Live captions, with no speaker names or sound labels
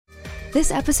This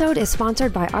episode is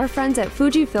sponsored by our friends at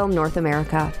Fujifilm North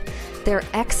America. Their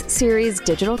X-Series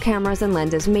digital cameras and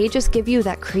lenses may just give you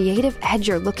that creative edge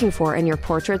you're looking for in your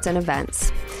portraits and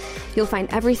events. You'll find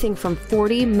everything from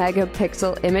 40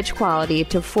 megapixel image quality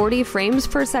to 40 frames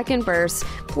per second bursts,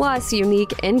 plus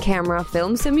unique in-camera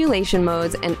film simulation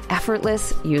modes and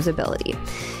effortless usability.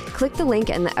 Click the link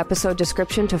in the episode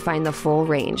description to find the full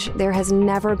range. There has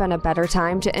never been a better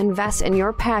time to invest in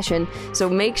your passion, so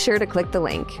make sure to click the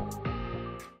link.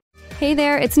 Hey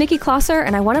there, it's Nikki Klosser,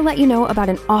 and I want to let you know about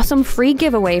an awesome free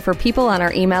giveaway for people on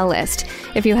our email list.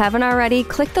 If you haven't already,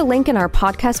 click the link in our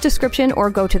podcast description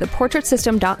or go to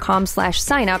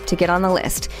theportraitsystem.com/sign-up to get on the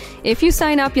list. If you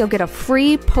sign up, you'll get a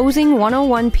free Posing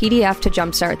 101 PDF to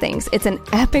jumpstart things. It's an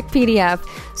epic PDF,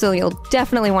 so you'll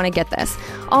definitely want to get this.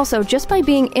 Also, just by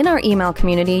being in our email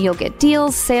community, you'll get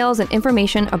deals, sales, and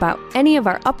information about any of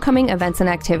our upcoming events and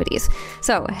activities.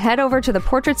 So head over to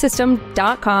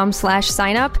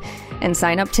theportraitsystem.com/sign-up and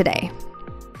sign up today.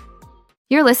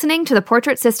 You're listening to the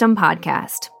Portrait System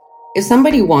podcast. If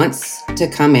somebody wants to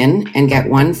come in and get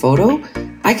one photo,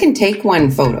 I can take one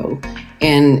photo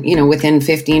and, within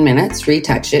 15 minutes,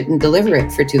 retouch it and deliver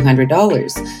it for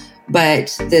 $200.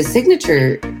 But the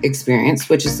signature experience,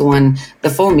 which is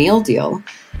the full meal deal,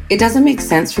 it doesn't make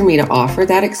sense for me to offer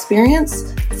that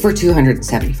experience for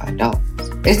 $275.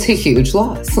 It's a huge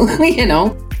loss,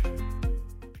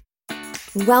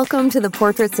 Welcome to the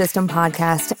Portrait System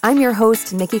podcast. I'm your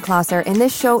host, Nikki Klosser, and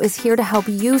this show is here to help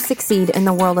you succeed in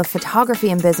the world of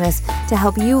photography and business, to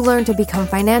help you learn to become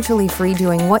financially free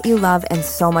doing what you love and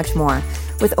so much more.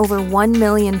 With over 1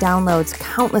 million downloads,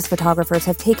 countless photographers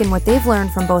have taken what they've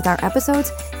learned from both our episodes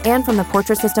and from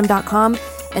theportraitsystem.com,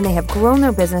 and they have grown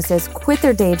their businesses, quit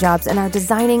their day jobs, and are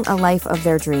designing a life of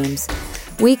their dreams.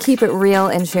 We keep it real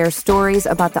and share stories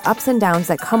about the ups and downs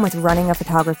that come with running a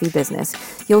photography business.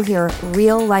 You'll hear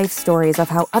real-life stories of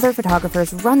how other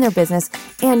photographers run their business,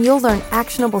 and you'll learn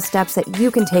actionable steps that you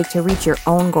can take to reach your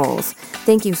own goals.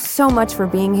 Thank you so much for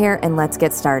being here, and let's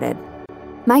get started.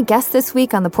 My guest this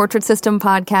week on the Portrait System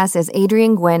podcast is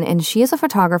Adrienne Guinn, and she is a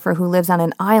photographer who lives on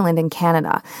an island in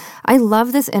Canada. I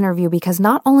love this interview because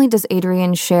not only does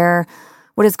Adrienne share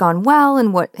what has gone well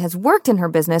and what has worked in her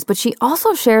business, but she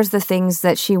also shares the things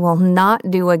that she will not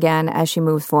do again as she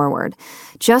moves forward.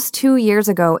 Just 2 years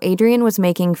ago, Adrienne was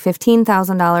making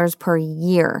 $15,000 per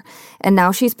year, and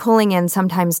now she's pulling in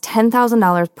sometimes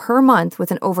 $10,000 per month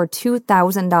with an over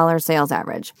 $2,000 sales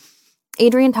average.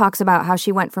 Adrienne talks about how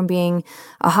she went from being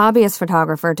a hobbyist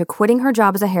photographer to quitting her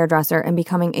job as a hairdresser and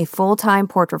becoming a full-time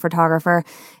portrait photographer,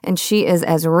 and she is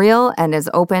as real and as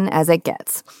open as it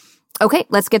gets. Okay,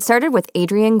 let's get started with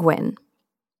Adrienne Guinn.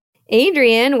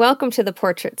 Adrienne, welcome to the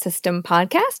Portrait System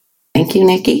podcast. Thank you,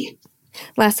 Nikki.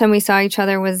 Last time we saw each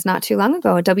other was not too long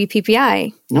ago at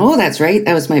WPPI. No, that's right.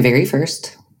 That was my very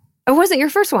first. Oh, was it your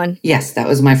first one? Yes, that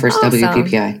was my first awesome.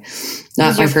 WPPI.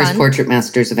 Not my first fun? Portrait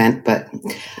Masters event, but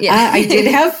yeah. I did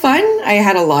have fun. I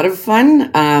had a lot of fun.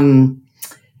 I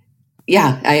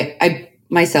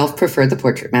myself prefer the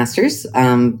Portrait Masters,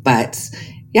 but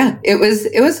yeah, it was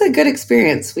a good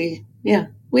experience. We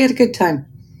had a good time.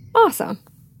 Awesome.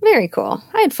 Very cool.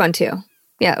 I had fun too.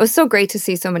 Yeah, it was so great to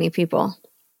see so many people.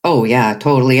 Oh yeah,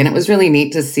 totally. And it was really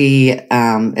neat to see,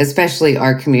 especially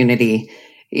our community.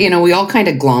 We all kind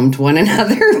of glommed one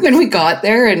another when we got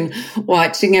there, and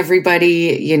watching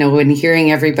everybody, and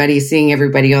hearing everybody, seeing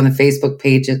everybody on the Facebook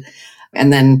page,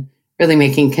 and then really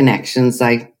making connections.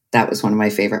 That was one of my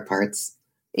favorite parts.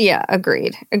 Yeah,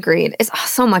 agreed.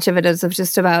 It's so much of it is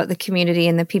just about the community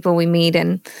and the people we meet,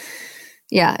 and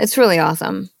yeah, it's really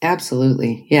awesome.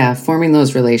 Absolutely. Yeah, forming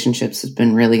those relationships has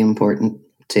been really important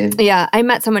too. Yeah, I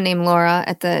met someone named Laura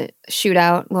at the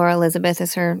shootout. Laura Elizabeth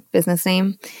is her business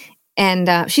name.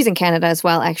 And she's in Canada as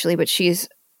well, actually, but she's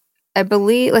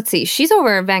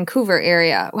over in Vancouver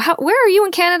area. Where are you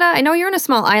in Canada? I know you're in a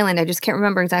small island. I just can't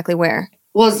remember exactly where.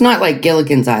 Well, it's not like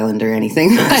Gilligan's Island or anything.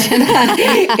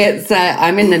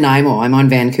 I'm in Nanaimo. I'm on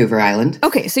Vancouver Island.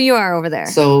 Okay, so you are over there.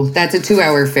 So that's a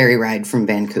 2-hour ferry ride from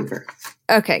Vancouver.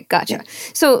 Okay, gotcha. Yeah.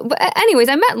 So, but anyways,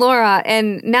 I met Laura,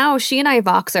 and now she and I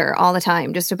Voxer all the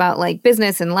time, just about like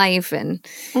business and life. And,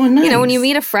 nice. When you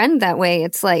meet a friend that way,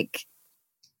 it's like,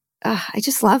 I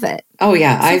just love it. Oh,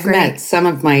 yeah. I've met some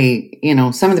of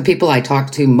the people I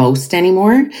talk to most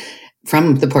anymore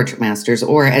from the Portrait Masters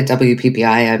or at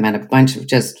WPPI. I met a bunch of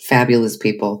just fabulous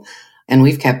people, and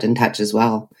we've kept in touch as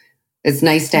well. It's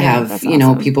nice to have,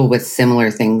 awesome. People with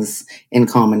similar things in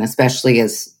common, especially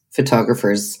as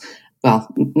photographers. Well,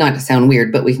 not to sound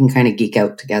weird, but we can kind of geek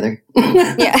out together.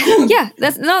 Yeah.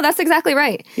 That's exactly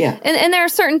right. Yeah. And there are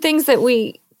certain things that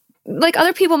we like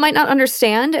other people might not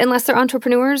understand unless they're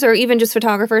entrepreneurs or even just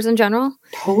photographers in general.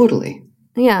 Totally.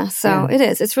 Yeah, so it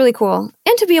is. It's really cool.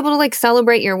 And to be able to like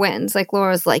celebrate your wins. Like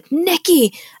Laura's like,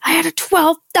 Nikki, I had a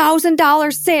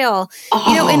 $12,000 sale. Oh.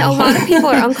 You know, and a lot of people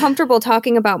are uncomfortable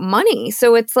talking about money.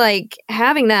 So it's like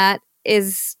having that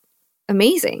is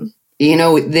amazing. You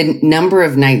know, the number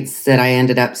of nights that I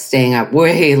ended up staying up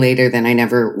way later than I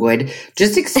never would,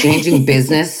 just exchanging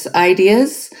business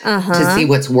ideas to see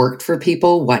what's worked for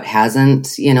people, what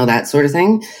hasn't, you know, that sort of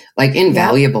thing. Like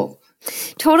invaluable.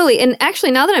 Totally. And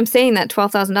actually, now that I'm saying that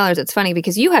 $12,000, it's funny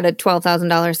because you had a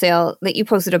 $12,000 sale that you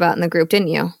posted about in the group, didn't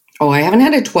you? Oh, I haven't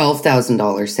had a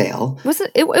 $12,000 sale. Was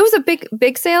it was a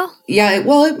big sale? Yeah.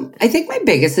 Well, I think my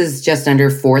biggest is just under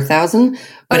 4,000,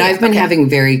 but I've been having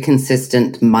very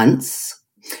consistent months.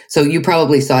 So you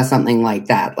probably saw something like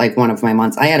that, like one of my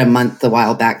months. I had a month a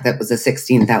while back that was a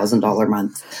 $16,000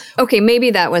 month. Okay,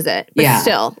 maybe that was it. But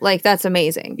still, like that's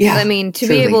amazing. Yeah. I mean, to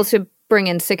be able to bring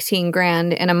in 16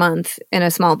 grand in a month in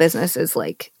a small business is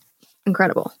like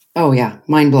incredible. Oh yeah.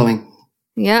 Mind blowing.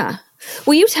 Yeah.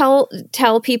 Will you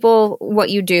tell people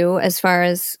what you do as far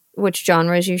as which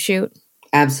genres you shoot?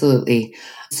 Absolutely.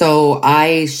 So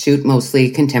I shoot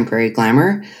mostly contemporary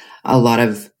glamour. A lot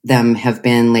of them have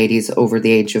been ladies over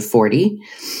the age of 40.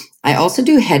 I also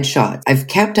do headshots. I've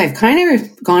kind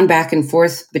of gone back and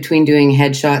forth between doing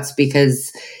headshots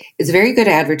because it's very good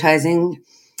advertising.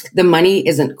 The money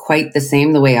isn't quite the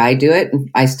same the way I do it.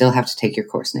 I still have to take your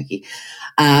course, Nikki.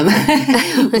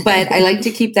 But I like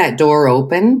to keep that door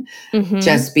open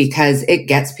just because it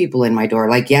gets people in my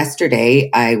door. Like yesterday,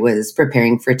 I was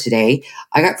preparing for today.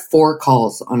 I got 4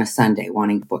 calls on a Sunday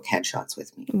wanting to book headshots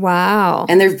with me. Wow.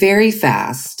 And they're very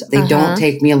fast. They don't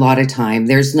take me a lot of time.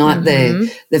 There's not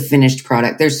the finished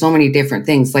product. There's so many different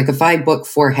things. Like if I book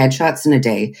 4 headshots in a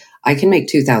day, I can make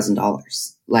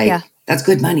 $2,000. Like that's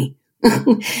good money.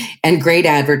 And great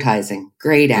advertising.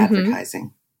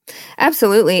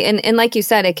 Absolutely. And like you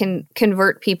said, it can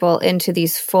convert people into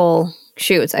these full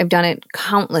shoots. I've done it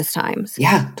countless times.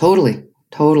 Yeah, totally.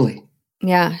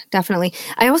 Yeah, definitely.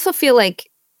 I also feel like,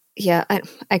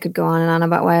 I could go on and on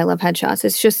about why I love headshots.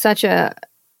 It's just such a,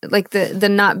 like the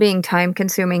not being time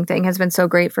consuming thing has been so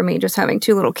great for me, just having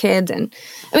 2 little kids. And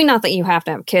I mean, not that you have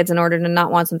to have kids in order to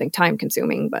not want something time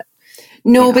consuming, but.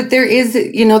 No, but there is,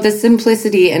 the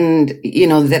simplicity and,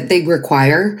 that they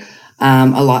require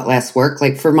a lot less work.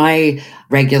 Like for my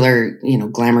regular,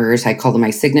 glamourers, I call them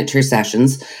my signature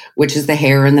sessions, which is the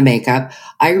hair and the makeup.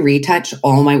 I retouch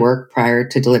all my work prior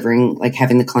to delivering, like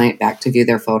having the client back to view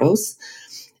their photos.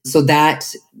 So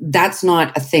that's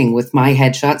not a thing with my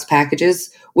headshots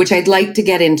packages, which I'd like to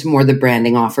get into more the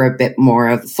branding, offer a bit more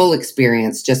of full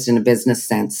experience just in a business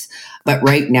sense. But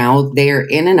right now they are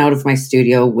in and out of my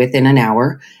studio within an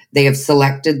hour. They have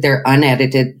selected their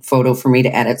unedited photo for me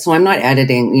to edit. So I'm not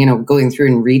editing, going through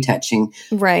and retouching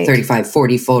 35,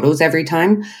 40 photos every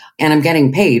time. And I'm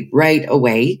getting paid right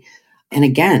away. And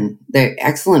again, they're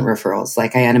excellent referrals.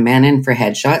 Like I had a man in for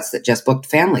headshots that just booked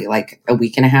family like a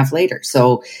week and a half later.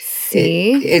 So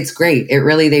it's great.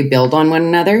 They build on one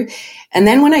another. And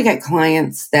then when I get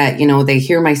clients that, they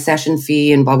hear my session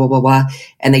fee and blah, blah, blah, blah,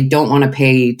 and they don't want to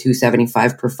pay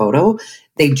 $275 per photo,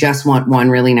 they just want one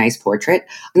really nice portrait.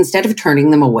 Instead of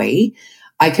turning them away,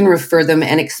 I can refer them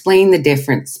and explain the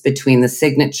difference between the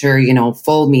signature,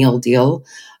 full meal deal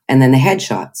and then the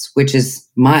headshots, which is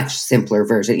much simpler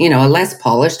version, a less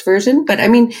polished version. But I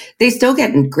mean, they still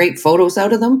get great photos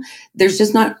out of them. There's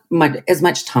just not as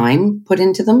much time put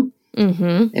into them,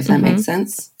 if that makes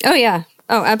sense. Oh, yeah.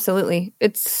 Oh, absolutely.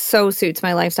 It so suits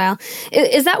my lifestyle.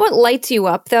 Is that what lights you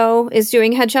up, though, is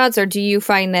doing headshots? Or do you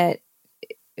find that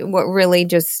what really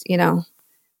just,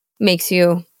 makes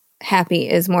you happy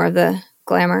is more of the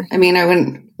glamour? I mean, I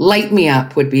wouldn't light me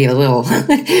up would be a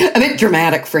bit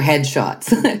dramatic for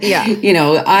headshots.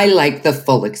 Yeah. I like the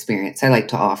full experience. I like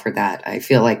to offer that. I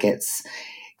feel like it's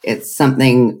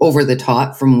something over the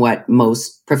top from what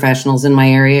most professionals in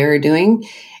my area are doing.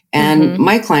 And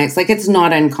my clients, like it's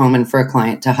not uncommon for a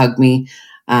client to hug me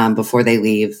before they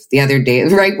leave. The other day,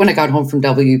 right when I got home from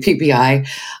WPPI,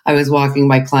 I was walking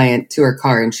my client to her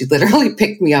car and she literally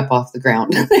picked me up off the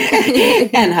ground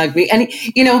and hugged me. And,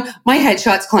 my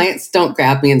headshots clients don't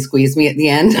grab me and squeeze me at the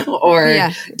end or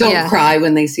don't cry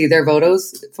when they see their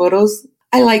photos.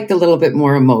 I like the little bit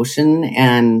more emotion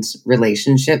and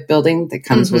relationship building that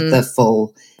comes with the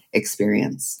full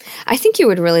experience. I think you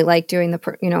would really like doing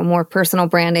the more personal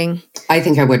branding. I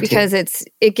think I would because too.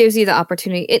 It gives you the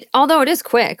opportunity. Although it is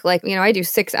quick, like I do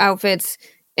 6 outfits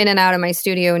in and out of my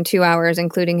studio in 2 hours,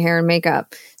 including hair and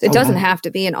makeup. It doesn't have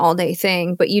to be an all day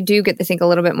thing, but you do get to think a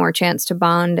little bit more chance to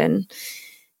bond and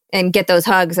and get those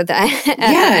hugs at the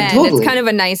end. Totally. It's kind of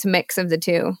a nice mix of the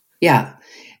two. Yeah.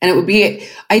 And it would be,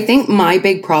 I think my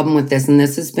big problem with this, and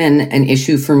this has been an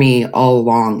issue for me all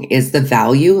along, is the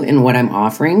value in what I'm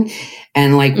offering.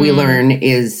 And like we learn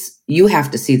is you have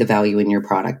to see the value in your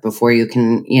product before you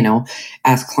can,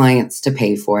 ask clients to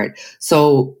pay for it.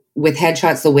 So with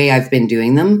headshots, the way I've been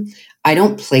doing them, I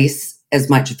don't place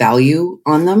as much value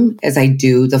on them as I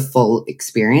do the full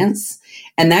experience.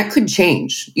 And that could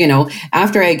change,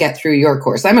 after I get through your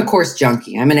course. I'm a course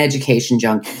junkie. I'm an education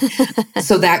junkie.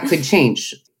 So that could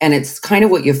change. And it's kind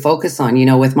of what you focus on.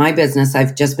 With my business,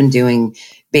 I've just been doing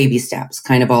baby steps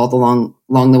kind of all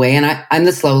along the way. And I'm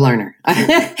the slow learner.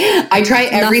 I try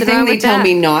everything they tell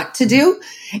me not to do.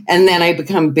 And then I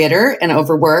become bitter and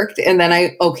overworked. And then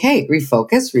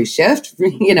refocus,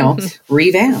 reshift,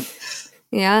 revamp.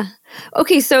 Yeah.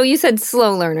 Okay. So you said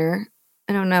slow learner.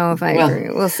 I don't know if I agree.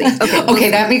 We'll see.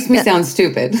 Okay, that makes me sound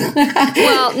stupid.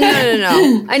 Well,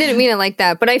 no. I didn't mean it like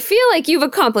that. But I feel like you've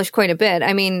accomplished quite a bit.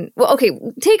 I mean,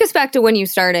 take us back to when you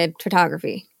started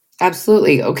photography.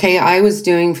 Absolutely. Okay, I was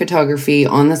doing photography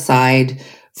on the side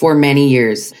for many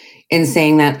years. In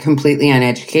saying that, completely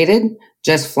uneducated,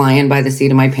 just flying by the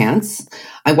seat of my pants.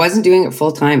 I wasn't doing it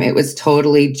full time. It was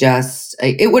totally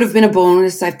it would have been a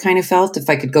bonus, I've kind of felt, if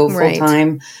I could go full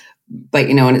time. Right. But,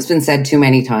 and it's been said too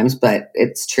many times, but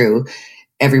it's true.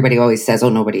 Everybody always says, oh,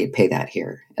 nobody would pay that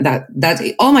here. That's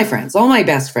all my friends, all my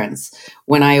best friends,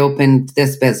 when I opened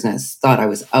this business, thought I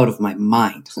was out of my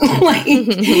mind.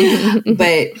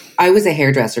 But I was a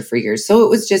hairdresser for years. So it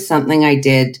was just something I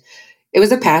did. It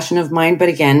was a passion of mine. But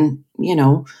again,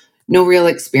 no real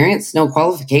experience, no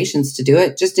qualifications to do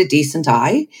it, just a decent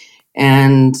eye.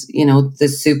 And, the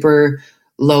super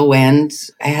low end.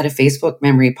 I had a Facebook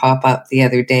memory pop up the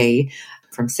other day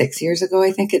from 6 years ago,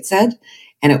 I think it said.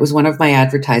 And it was one of my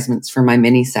advertisements for my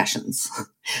mini sessions,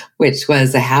 which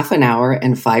was a half an hour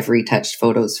and 5 retouched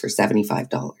photos for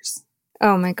 $75.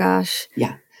 Oh my gosh.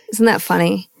 Yeah. Isn't that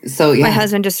funny? So yeah. My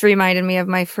husband just reminded me of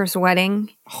my first wedding.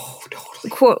 Oh,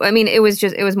 totally. I mean, it was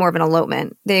more of an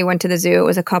elopement. They went to the zoo. It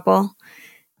was a couple.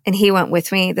 And he went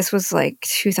with me. This was like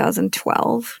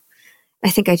 2012. I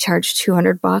think I charged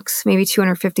 $200, maybe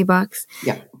 $250.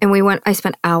 Yeah. And I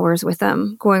spent hours with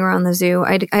them going around the zoo.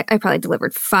 I probably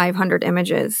delivered 500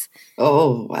 images.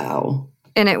 Oh, wow.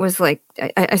 And it was like,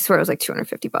 I swear it was like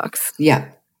 $250. Yeah.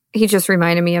 He just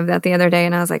reminded me of that the other day.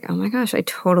 And I was like, oh my gosh, I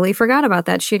totally forgot about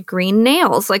that. She had green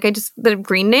nails. Like the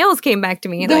green nails came back to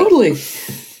me. Totally.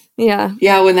 Yeah.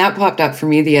 Yeah. When that popped up for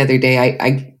me the other day,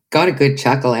 I got a good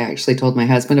chuckle. I actually told my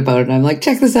husband about it. I'm like,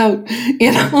 check this out.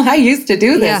 I used to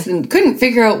do this and couldn't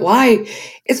figure out why.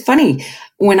 It's funny.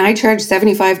 When I charged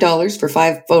 $75 for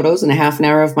 5 photos and a half an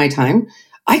hour of my time,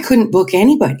 I couldn't book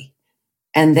anybody.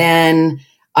 And then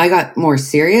I got more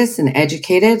serious and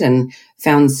educated and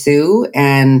found Sue.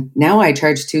 And now I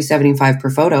charge $275 per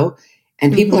photo.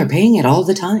 And people are paying it all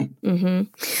the time. Mm-hmm.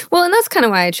 Well, and that's kind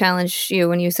of why I challenged you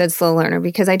when you said slow learner,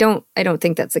 because I don't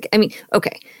think that's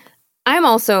okay.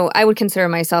 I would consider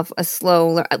myself a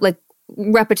slow, like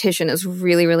repetition is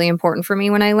really, really important for me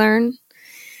when I learn.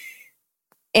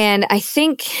 And I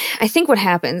think what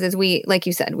happens is we, like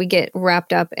you said, we get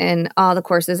wrapped up in all the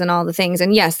courses and all the things.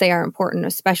 And yes, they are important,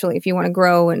 especially if you want to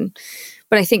grow.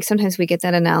 But I think sometimes we get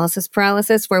that analysis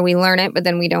paralysis where we learn it, but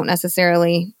then we don't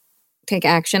necessarily take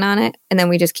action on it. And then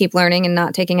we just keep learning and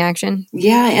not taking action.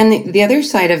 Yeah. And the other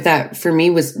side of that for me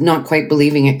was not quite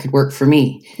believing it could work for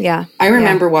me. Yeah. I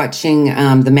remember watching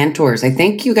The Mentors. I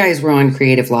think you guys were on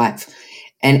Creative Live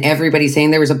and everybody saying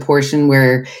there was a portion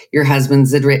where your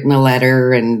husbands had written a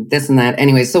letter and this and that.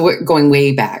 Anyway, so we're going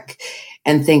way back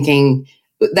and thinking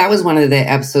that was one of the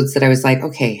episodes that I was like,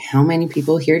 okay, how many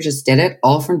people here just did it?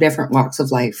 All from different walks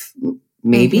of life.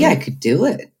 Maybe I could do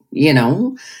it,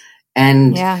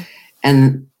 And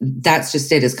And that's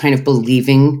just it, is kind of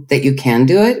believing that you can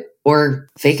do it, or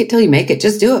fake it till you make it.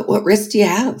 Just do it. What risk do you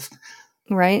have?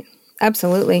 Right.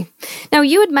 Absolutely. Now,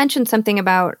 you had mentioned something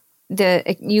about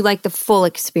you like the full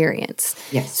experience.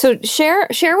 Yes. So share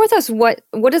with us what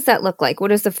does that look like? What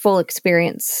does the full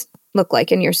experience look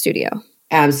like in your studio?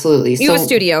 Absolutely. You have a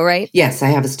studio, right? Yes, I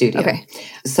have a studio. Okay.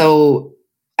 So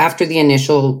after the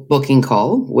initial booking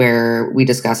call where we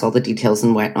discuss all the details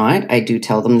and whatnot, I do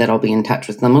tell them that I'll be in touch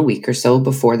with them a week or so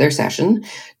before their session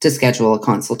to schedule a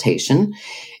consultation.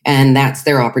 And that's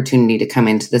their opportunity to come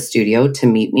into the studio to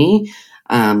meet me,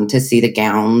 to see the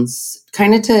gowns,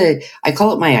 I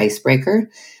call it my icebreaker.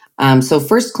 So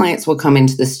first clients will come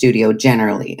into the studio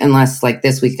generally, unless like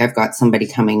this week I've got somebody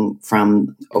coming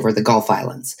from over the Gulf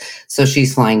Islands. So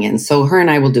she's flying in. So her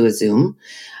and I will do a Zoom.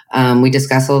 We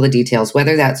discuss all the details,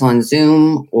 whether that's on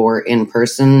Zoom or in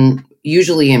person.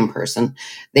 usually in person.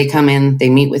 They come in, they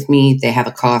meet with me, they have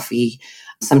a coffee.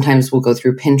 Sometimes we'll go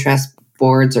through Pinterest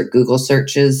boards or Google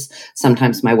searches,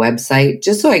 sometimes my website,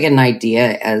 just so I get an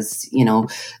idea as,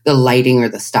 the lighting or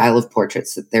the style of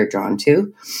portraits that they're drawn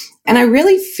to. And I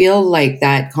really feel like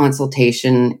that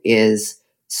consultation is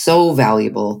so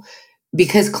valuable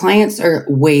because clients are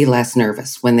way less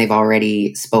nervous when they've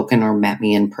already spoken or met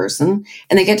me in person,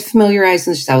 and they get to familiarize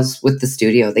themselves with the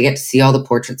studio. They get to see all the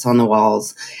portraits on the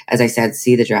walls, as I said,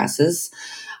 see the dresses,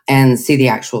 and see the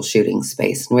actual shooting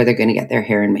space and where they're going to get their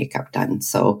hair and makeup done.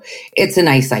 So it's a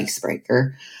nice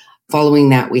icebreaker. Following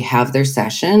that, we have their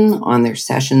session. On their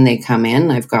session, they come in.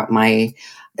 I've got my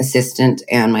assistant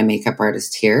and my makeup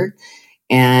artist here,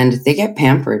 and they get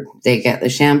pampered. They get the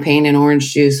champagne and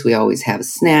orange juice. We always have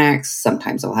snacks.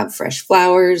 Sometimes I'll have fresh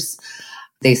flowers.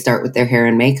 They start with their hair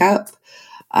and makeup.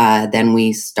 Then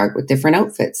we start with different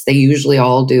outfits. They usually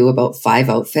all do about 5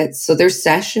 outfits. So their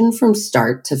session from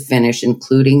start to finish,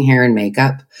 including hair and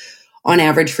makeup, on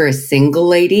average for a single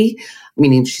lady,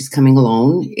 meaning she's coming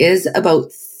alone, is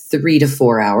about 3 to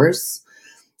 4 hours.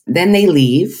 Then they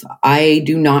leave. I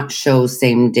do not show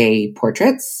same day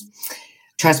portraits.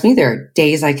 Trust me, there are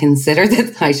days I consider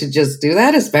that I should just do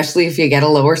that, especially if you get a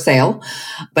lower sale.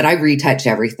 But I retouch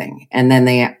everything. And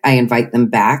then I invite them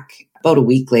back about a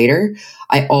week later.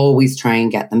 I always try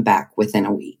and get them back within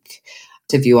a week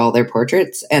to view all their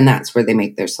portraits. And that's where they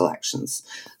make their selections.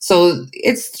 So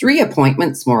it's 3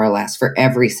 appointments more or less for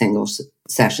every single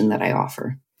session that I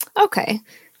offer. Okay.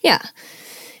 Yeah.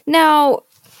 Now,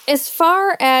 as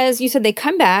far as you said, they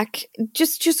come back,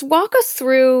 just walk us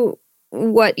through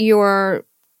what your,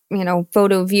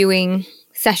 photo viewing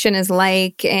session is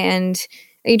like, and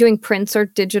are you doing prints or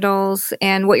digitals,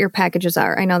 and what your packages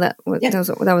are? I know that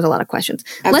that was a lot of questions.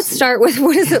 Absolutely. Let's start with,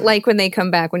 what is it like when they come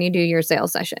back, when you do your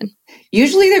sales session?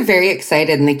 Usually they're very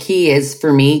excited, and the key is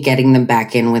for me getting them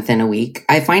back in within a week.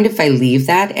 I find if I leave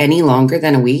that any longer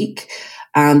than a week,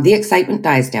 the excitement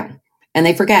dies down and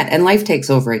they forget, and life takes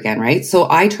over again, right? So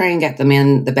I try and get them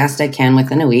in the best I can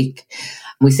within a week.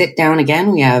 We sit down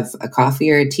again, we have a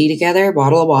coffee or a tea together, a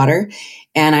bottle of water,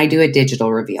 and I do a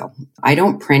digital reveal. I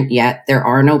don't print yet. There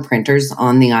are no printers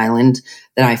on the island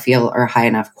that I feel are high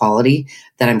enough quality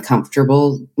that I'm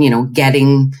comfortable,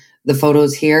 getting the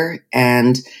photos here,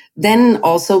 and then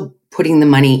also putting the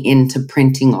money into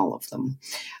printing all of them.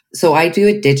 So I do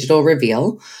a digital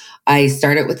reveal. I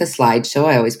start it with a slideshow.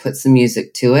 I always put some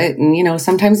music to it. And,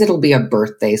 sometimes it'll be a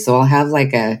birthday. So I'll have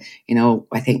like I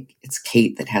think it's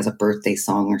Kate that has a birthday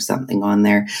song or something on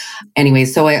there. Anyway,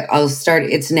 so I'll start.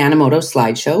 It's an Animoto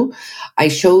slideshow. I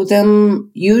show them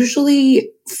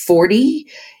usually 40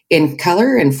 in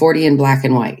color and 40 in black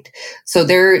and white. So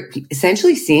they're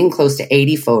essentially seeing close to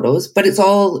 80 photos, but it's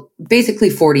all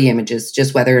basically 40 images,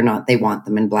 just whether or not they want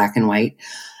them in black and white.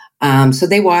 So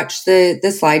they watch the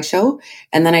slideshow,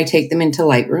 and then I take them into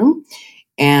Lightroom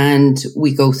and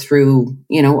we go through,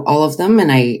 all of them,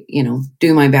 and I,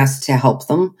 do my best to help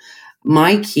them.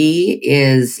 My key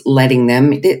is letting them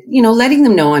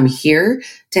know I'm here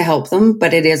to help them,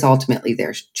 but it is ultimately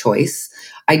their choice.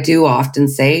 I do often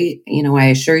say, I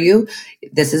assure you,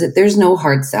 this is it. There's no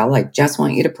hard sell. I just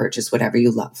want you to purchase whatever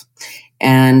you love.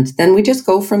 And then we just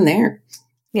go from there.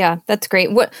 Yeah, that's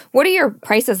great. What are your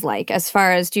prices like, as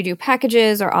far as, do you do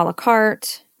packages or a la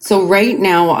carte? So right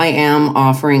now I am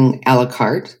offering a la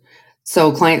carte.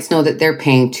 So clients know that they're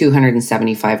paying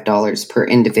 $275 per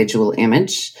individual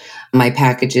image. My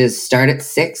packages start at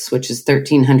 6, which is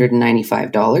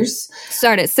 $1,395.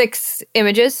 Start at 6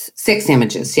 images? 6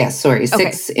 images, yes, sorry.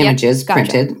 Okay. 6 images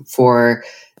printed for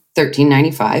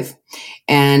 $1,395.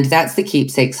 And that's the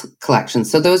keepsakes collection.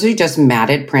 So those are just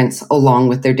matted prints along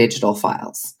with their digital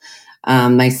files.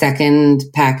 My second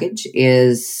package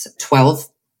is 12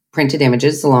 printed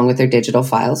images along with their digital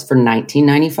files for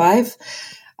 $19.95.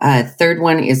 Third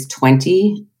one is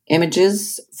 20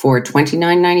 images for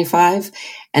 $29.95.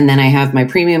 And then I have my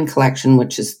premium collection,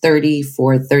 which is 30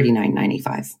 for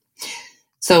 $39.95.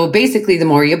 So basically, the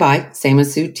more you buy, same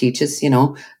as Sue teaches,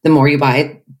 the more you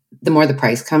buy, the more the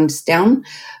price comes down.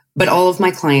 But all of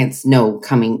my clients know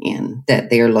coming in that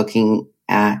they are looking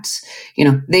at,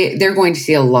 they're going to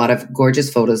see a lot of gorgeous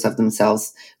photos of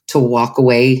themselves to walk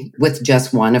away with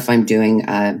just one. If I'm doing,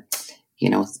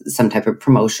 some type of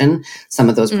promotion, some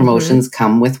of those promotions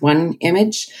come with one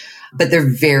image, but they're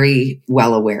very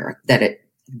well aware that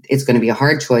it's going to be a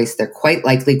hard choice. They're quite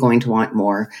likely going to want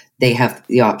more. They have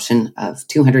the option of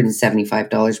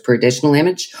 $275 per additional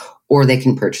image, or they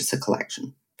can purchase a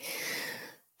collection.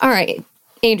 All right.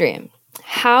 Adrienne,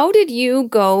 how did you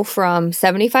go from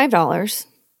 $75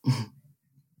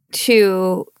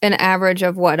 to an average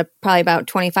of probably about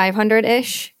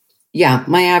 $2,500-ish? Yeah,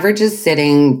 my average is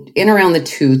sitting in around the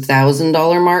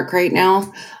 $2,000 mark right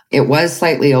now. It was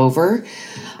slightly over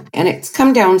and it's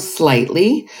come down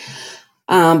slightly.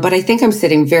 But I think I'm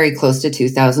sitting very close to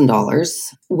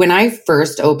 $2,000. When I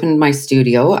first opened my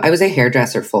studio, I was a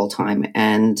hairdresser full time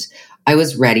and I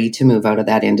was ready to move out of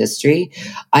that industry.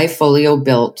 I folio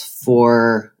built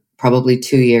for probably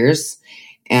 2 years.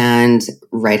 And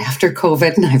right after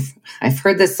COVID, and I've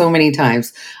heard this so many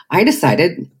times, I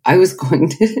decided I was going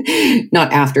to,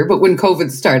 not after, but when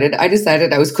COVID started, I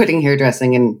decided I was quitting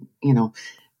hairdressing and,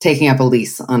 taking up a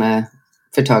lease on a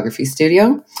photography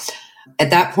studio. At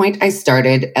that point, I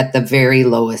started at the very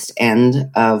lowest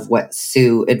end of what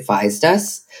Sue advised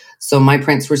us. So my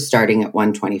prints were starting at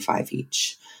 $125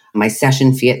 each. My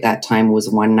session fee at that time was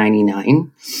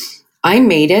 $199. I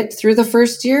made it through the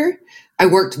first year. I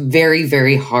worked very,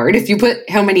 very hard. If you put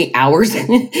how many hours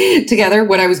together,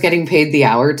 what I was getting paid the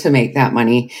hour to make that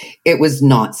money, it was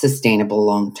not sustainable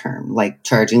long term. Like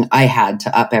charging, I had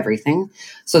to up everything.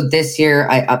 So this year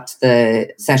I upped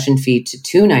the session fee to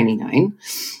 $299.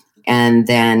 And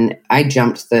then I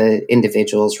jumped the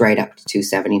individuals right up to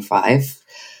 $275.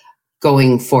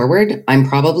 Going forward, I'm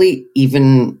probably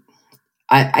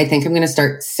I think I'm going to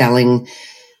start selling.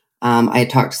 I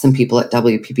had talked to some people at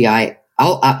WPPI.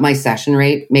 I'll up my session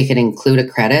rate, make it include a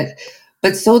credit,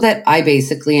 but so that I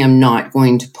basically am not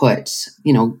going to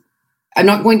I'm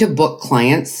not going to book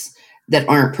clients that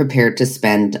aren't prepared to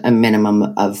spend a minimum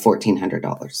of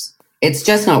 $1,400. It's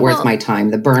just not worth my time.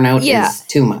 The burnout is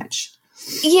too much.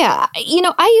 Yeah.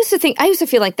 I used to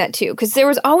feel like that too, because there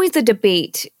was always the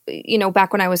debate,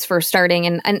 back when I was first starting.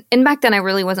 And back then I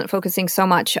really wasn't focusing so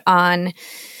much on,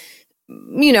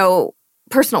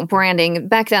 personal branding.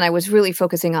 Back then I was really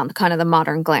focusing on kind of the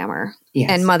modern glamour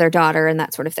and mother-daughter and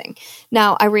that sort of thing.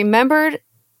 Now, I remembered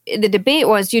the debate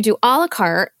was, do you do a la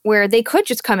carte where they could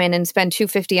just come in and spend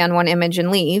 $250 on one image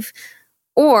and leave?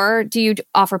 Or do you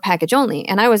offer package only?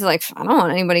 And I was like, I don't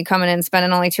want anybody coming in and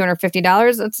spending only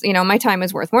 $250. That's, my time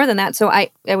is worth more than that. So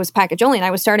it was package only and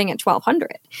I was starting at $1,200.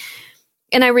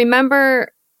 And I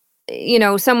remember,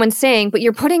 someone saying, but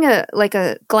you're putting a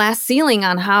glass ceiling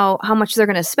on how much they're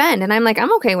going to spend. And I'm like,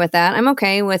 I'm okay with that. I'm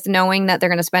okay with knowing that they're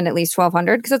going to spend at least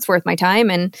 $1,200 because it's worth my time.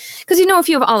 And because, if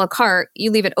you have a la carte, you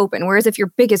leave it open. Whereas if your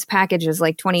biggest package is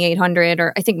like $2,800,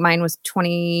 or I think mine was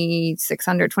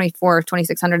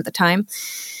 $2,600 at the time.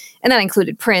 And that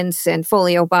included prints and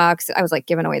folio box. I was like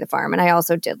giving away the farm. And I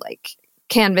also did like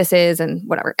canvases and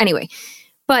whatever. Anyway,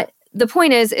 but the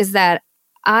point is that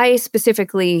I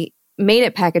specifically made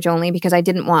it package only because I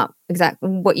didn't want exactly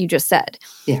what you just said.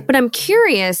 Yeah. But I'm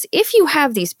curious, if you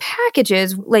have these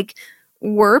packages, like,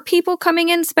 were people coming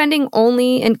in spending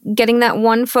only and getting that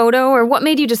one photo, or what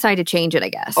made you decide to change it, I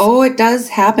guess? Oh, it does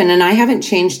happen. And I haven't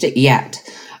changed it yet.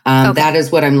 That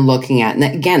is what I'm looking at. And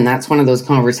again, that's one of those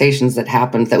conversations that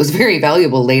happened that was very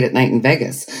valuable late at night in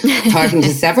Vegas, talking to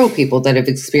several people that have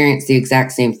experienced the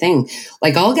exact same thing.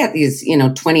 Like I'll get these,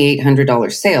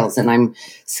 $2,800 sales and I'm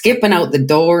skipping out the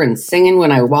door and singing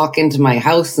when I walk into my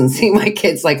house and see my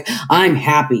kids, like I'm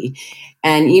happy.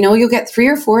 And, you'll get 3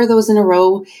 or 4 of those in a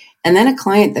row. And then a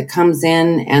client that comes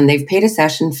in and they've paid a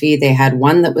session fee. They had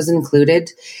one that was included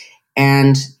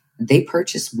and they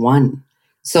purchased one.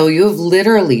 So you have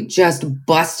literally just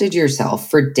busted yourself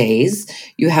for days.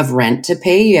 You have rent to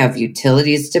pay, you have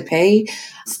utilities to pay,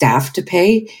 staff to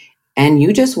pay, and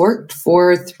you just worked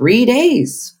for 3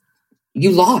 days.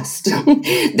 You lost.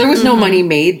 There was no money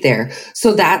made there.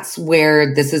 So that's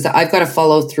where I've got to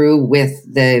follow through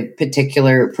with the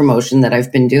particular promotion that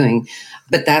I've been doing.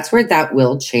 But that's where that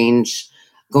will change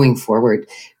going forward.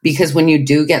 Because when you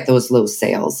do get those low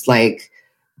sales,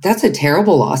 that's a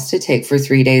terrible loss to take for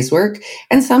 3 days work.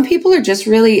 And some people are just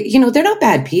really, they're not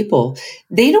bad people.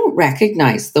 They don't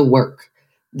recognize the work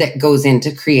that goes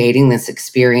into creating this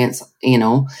experience,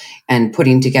 and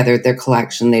putting together their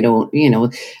collection. They don't,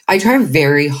 I try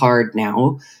very hard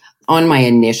now on my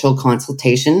initial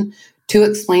consultation to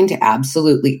explain to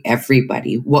absolutely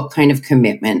everybody what kind of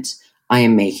commitment I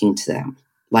am making to them.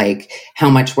 Like how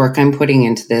much work I'm putting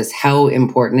into this, how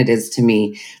important it is to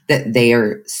me that they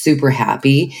are super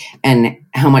happy, and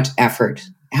how much effort,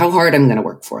 how hard I'm going to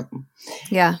work for them.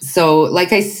 Yeah. So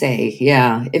like I say,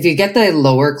 if you get the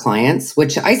lower clients,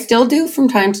 which I still do from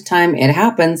time to time, it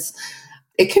happens,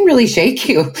 it can really shake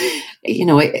you.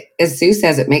 As Sue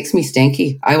says, it makes me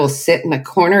stinky. I will sit in a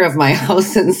corner of my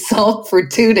house and sulk for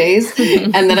 2 days.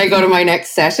 And then I go to my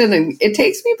next session and it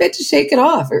takes me a bit to shake it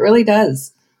off. It really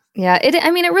does. Yeah,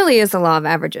 it really is the law of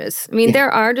averages. I mean, there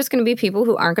are just going to be people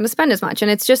who aren't going to spend as much, and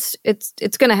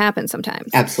it's going to happen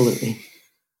sometimes. Absolutely.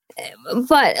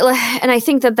 But, and I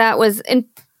think that was, and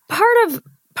part of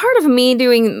part of me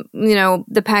doing,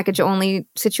 the package only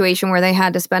situation where they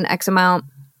had to spend X amount,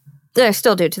 that I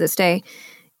still do to this day,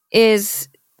 is,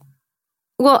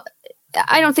 well,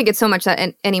 I don't think it's so much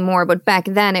that anymore, but back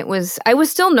then I was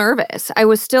still nervous. I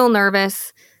was still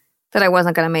nervous that I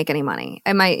wasn't going to make any money.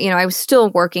 I was still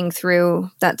working through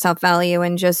that self-value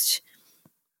and just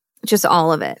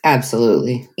all of it.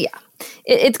 Absolutely. Yeah.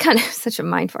 It's kind of such a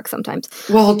mindfuck sometimes.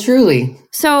 Well, truly.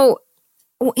 So,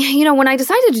 when I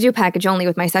decided to do package only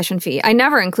with my session fee, I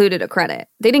never included a credit.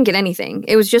 They didn't get anything.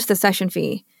 It was just the session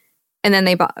fee. And then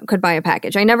they could buy a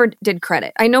package. I never did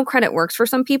credit. I know credit works for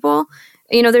some people.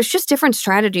 There's just different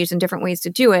strategies and different ways to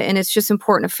do it. And it's just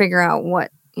important to figure out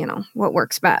what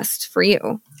works best for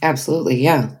you. Absolutely.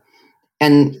 Yeah.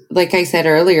 And like I said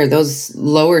earlier, those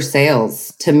lower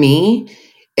sales, to me,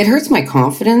 it hurts my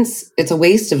confidence. It's a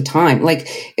waste of time. Like,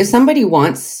 if somebody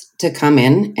wants to come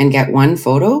in and get one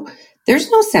photo,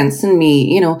 there's no sense in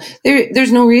me,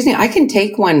 there's no reason. I can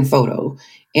take one photo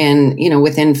and,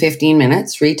 within 15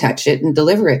 minutes, retouch it and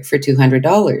deliver it for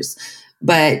 $200.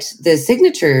 But the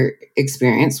signature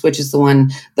experience, which is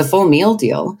the full meal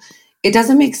deal, it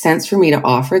doesn't make sense for me to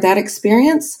offer that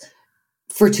experience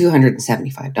for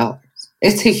 $275.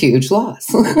 It's a huge loss,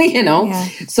 Yeah.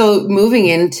 So moving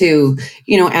into,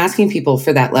 asking people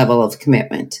for that level of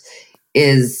commitment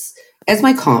is, as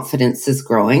my confidence is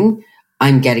growing,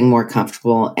 I'm getting more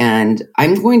comfortable, and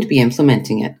I'm going to be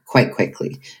implementing it quite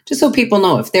quickly. Just so people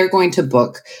know, if they're going to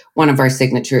book one of our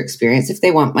signature experience, if they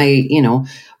want my,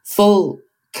 full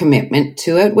commitment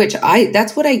to it,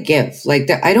 that's what I give. Like,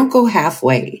 I don't go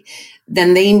halfway.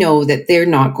 Then they know that they're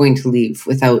not going to leave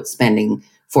without spending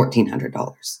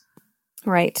 $1,400.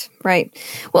 Right.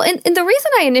 Well, and the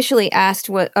reason I initially asked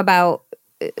about,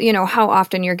 how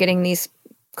often you're getting these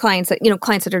clients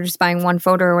that are just buying one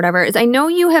photo or whatever, is I know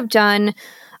you have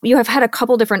had a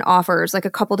couple different offers, like a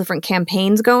couple different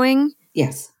campaigns going.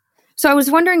 Yes. So I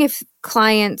was wondering if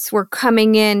clients were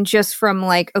coming in just from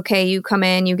like, okay, you come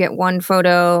in, you get one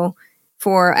photo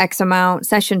for X amount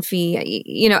session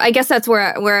fee. I guess that's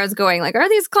where I was going. Like, are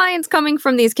these clients coming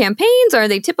from these campaigns? Are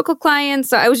they typical clients?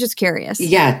 So I was just curious.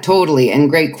 Yeah, totally. And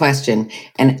great question.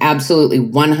 And absolutely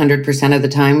 100% of the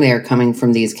time they are coming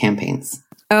from these campaigns.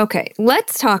 Okay,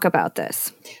 let's talk about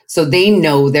this. So they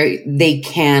know they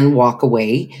can walk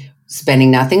away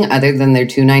spending nothing other than their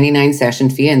 $299 session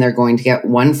fee, and they're going to get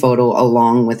one photo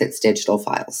along with its digital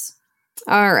files.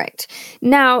 All right.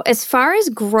 Now, as far as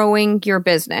growing your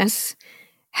business,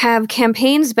 have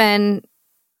campaigns been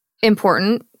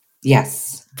important?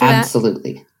 Yes,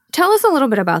 absolutely. Tell us a little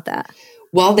bit about that.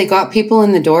 Well, they got people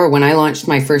in the door. When I launched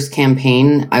my first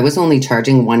campaign, I was only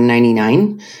charging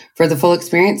 $199 for the full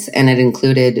experience, and it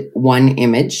included one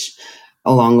image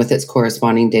along with its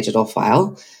corresponding digital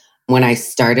file. When I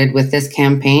started with this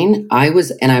campaign,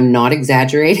 and I'm not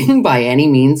exaggerating by any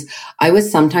means, I was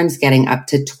sometimes getting up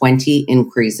to 20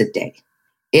 inquiries a day.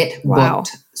 It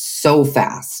booked so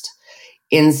fast.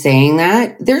 In saying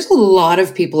that, there's a lot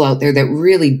of people out there that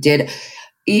really did.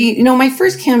 My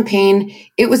first campaign,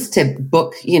 it was to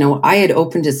book, I had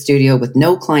opened a studio with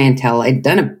no clientele. I'd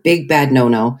done a big, bad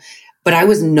no-no, but I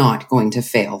was not going to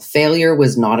fail. Failure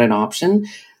was not an option.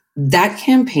 That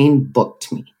campaign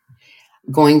booked me.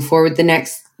 Going forward the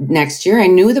next year, I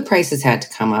knew the prices had to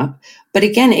come up. But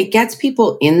again, it gets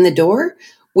people in the door,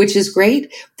 which is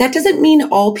great. That doesn't mean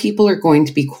all people are going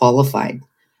to be qualified.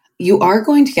 You are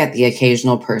going to get the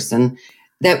occasional person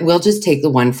that will just take the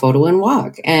one photo and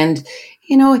walk. And,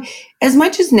 as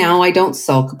much as now I don't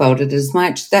sulk about it as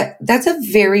much, that's a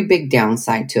very big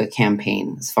downside to a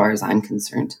campaign as far as I'm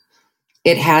concerned.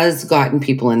 It has gotten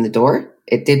people in the door.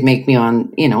 It did make me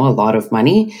on, a lot of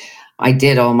money. I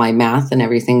did all my math and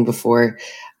everything before,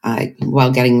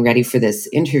 while getting ready for this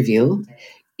interview.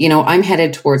 I'm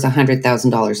headed towards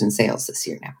 $100,000 in sales this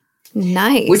year now.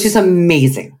 Nice. Which is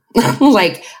amazing.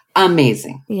 Like,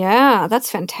 amazing. Yeah, that's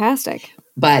fantastic.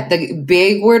 But the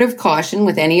big word of caution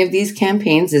with any of these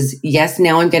campaigns is, yes,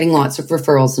 now I'm getting lots of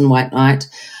referrals and whatnot,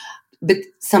 but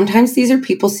sometimes these are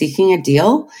people seeking a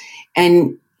deal,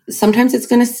 and sometimes it's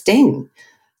going to sting.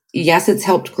 Yes, it's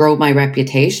helped grow my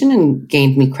reputation and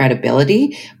gained me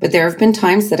credibility, but there have been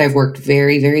times that I've worked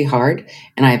very, very hard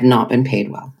and I have not been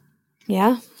paid well.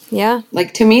 Yeah.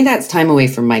 Like, to me, that's time away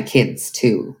from my kids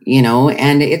too,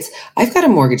 and I've got a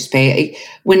mortgage to pay.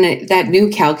 When that new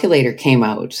calculator came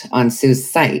out on Sue's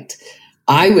site,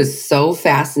 I was so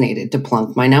fascinated to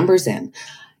plunk my numbers in.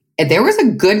 And there was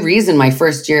a good reason my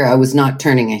first year I was not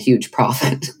turning a huge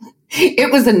profit.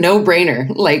 It was a no-brainer.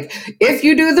 Like, if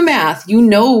you do the math, you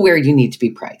know where you need to be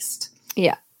priced.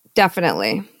 Yeah,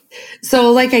 definitely.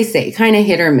 So like I say, kind of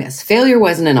hit or miss. Failure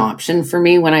wasn't an option for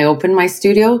me when I opened my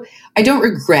studio. I don't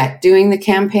regret doing the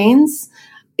campaigns.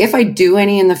 If I do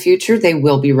any in the future, they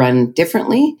will be run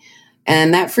differently.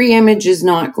 And that free image is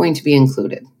not going to be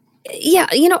included. Yeah,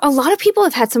 a lot of people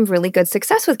have had some really good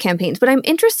success with campaigns, but I'm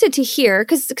interested to hear,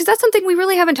 because that's something we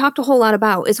really haven't talked a whole lot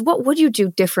about, is what would you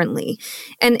do differently?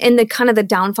 And the kind of the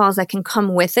downfalls that can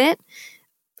come with it.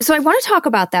 So I want to talk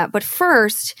about that. But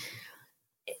first,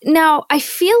 now I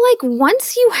feel like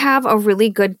once you have a really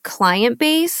good client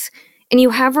base and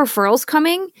you have referrals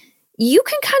coming, you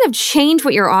can kind of change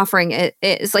what you're offering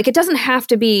is. Like, it doesn't have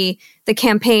to be the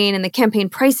campaign and the campaign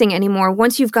pricing anymore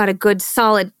once you've got a good,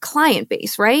 solid client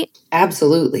base, right?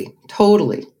 Absolutely.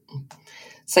 Totally.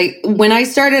 It's like when I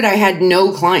started, I had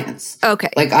no clients. Okay.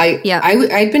 Like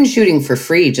I'd been shooting for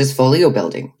free, just folio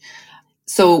building.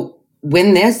 So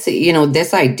when this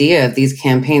idea of these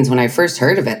campaigns, when I first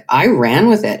heard of it, I ran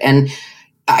with it, and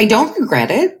I don't regret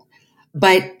it,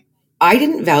 but I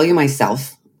didn't value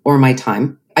myself or my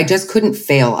time. I just couldn't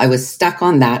fail. I was stuck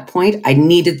on that point. I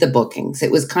needed the bookings.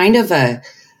 It was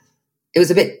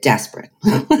a bit desperate.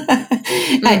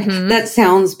 That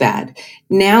sounds bad.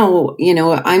 Now,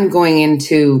 I'm going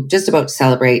into just about to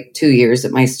celebrate 2 years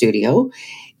at my studio,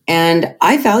 and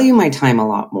I value my time a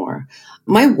lot more.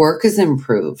 My work has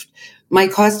improved. My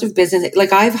cost of business,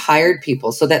 like I've hired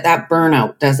people so that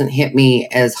burnout doesn't hit me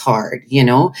as hard,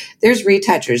 There's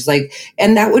retouchers,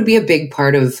 and that would be a big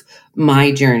part of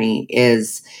my journey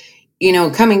is,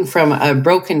 coming from a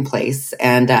broken place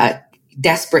and a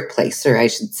desperate place, or I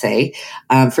should say,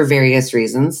 for various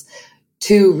reasons,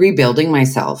 to rebuilding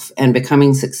myself and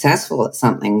becoming successful at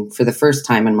something for the first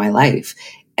time in my life.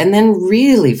 And then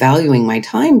really valuing my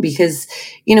time because,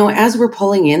 as we're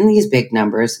pulling in these big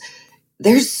numbers,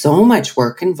 there's so much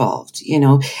work involved,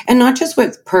 and not just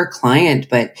with per client,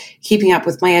 but keeping up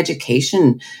with my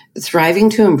education, thriving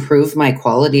to improve my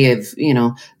quality of,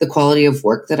 the quality of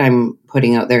work that I'm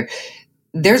putting out there.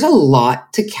 There's a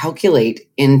lot to calculate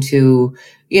into,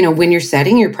 when you're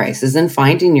setting your prices and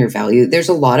finding your value, there's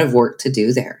a lot of work to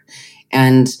do there.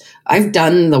 And I've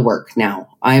done the work now.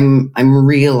 I'm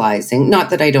realizing, not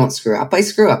that I don't screw up. I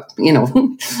screw up,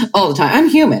 all the time. I'm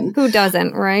human. Who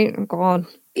doesn't, right? Oh, God.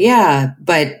 Yeah,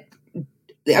 but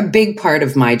a big part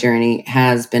of my journey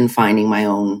has been finding my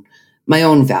own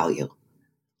value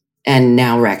and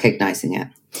now recognizing it.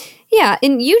 Yeah,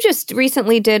 and you just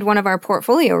recently did one of our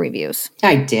portfolio reviews.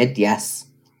 I did, yes.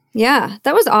 Yeah,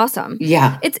 that was awesome.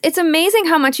 Yeah. It's amazing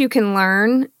how much you can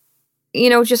learn,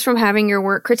 just from having your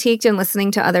work critiqued and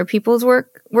listening to other people's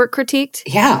work critiqued.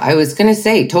 Yeah, I was going to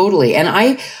say totally. And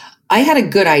I had a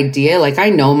good idea, I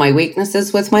know my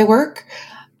weaknesses with my work,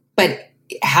 but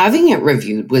having it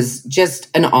reviewed was just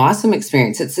an awesome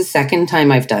experience. It's the second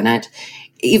time I've done it,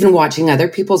 even watching other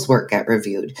people's work get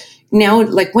reviewed. Now,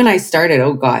 when I started,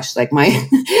 oh gosh,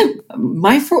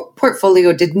 my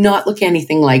portfolio did not look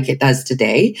anything like it does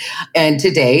today. And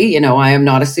today, I am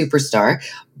not a superstar,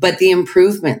 but the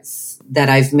improvements that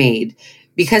I've made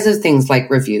because of things like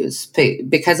reviews,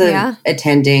 because of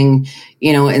attending,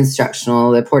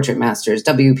 instructional, the Portrait Masters,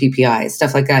 WPPI,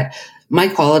 stuff like that, my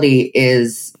quality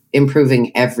is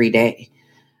improving every day.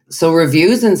 So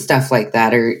reviews and stuff like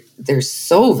that they're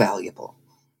so valuable.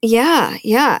 Yeah.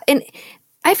 Yeah. And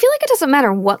I feel like it doesn't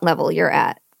matter what level you're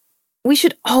at. We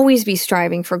should always be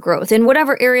striving for growth in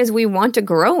whatever areas we want to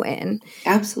grow in.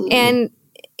 Absolutely.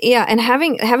 And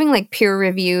having peer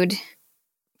reviewed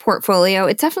portfolio,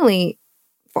 it's definitely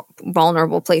a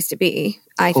vulnerable place to be,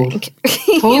 I think.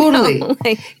 Totally.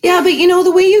 Yeah, but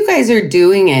the way you guys are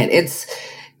doing it,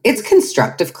 it's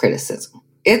constructive criticism.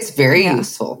 It's very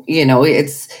useful.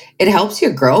 It helps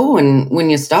you grow. And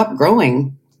when you stop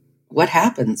growing, what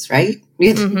happens, right?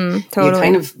 Totally. You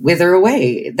kind of wither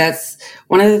away. That's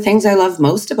one of the things I love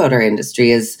most about our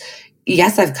industry is,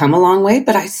 yes, I've come a long way,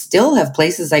 but I still have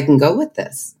places I can go with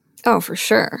this. Oh, for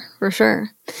sure. For sure.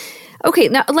 Okay,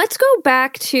 now let's go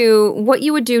back to what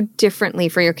you would do differently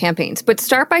for your campaigns, but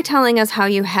start by telling us how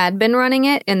you had been running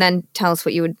it and then tell us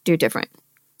what you would do different.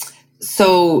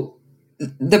 So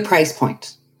the price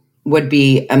point would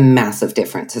be a massive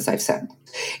difference, as I've said.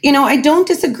 I don't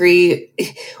disagree.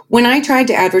 When I tried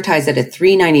to advertise at a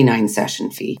 $3.99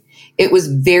 session fee, it was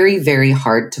very, very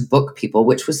hard to book people,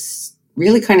 which was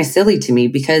really kind of silly to me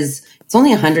because it's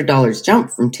only $100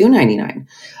 jump from $2.99.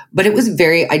 But it was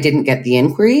I didn't get the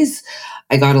inquiries.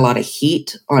 I got a lot of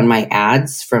heat on my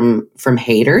ads from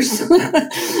haters,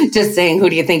 just saying, who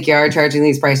do you think you are charging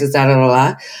these prices, da, da,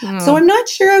 da, da. So I'm not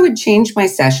sure I would change my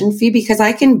session fee because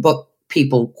I can book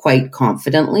people quite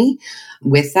confidently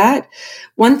with that.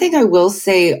 One thing I will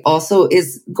say also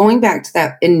is going back to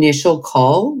that initial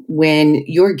call when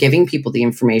you're giving people the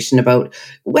information about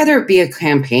whether it be a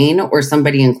campaign or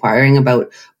somebody inquiring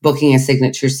about booking a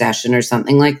signature session or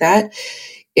something like that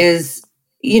is,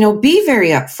 be very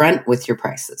upfront with your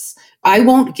prices. I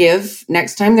won't give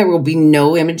next time. There will be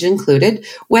no image included,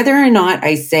 whether or not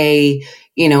I say,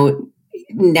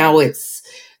 now it's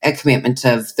a commitment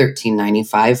of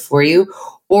 $13.95 for you,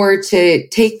 or to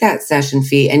take that session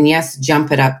fee and yes,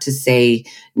 jump it up to say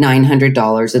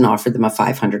 $900 and offer them a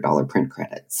 $500 print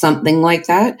credit, something like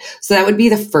that. So that would be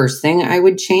the first thing I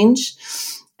would change.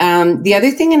 The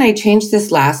other thing, and I changed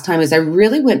this last time, is I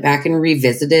really went back and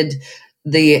revisited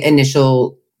the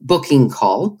initial booking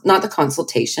call, not the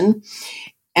consultation,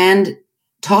 and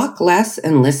talk less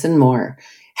and listen more.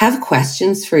 Have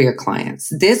questions for your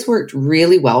clients. This worked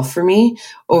really well for me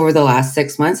over the last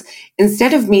 6 months.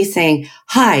 Instead of me saying,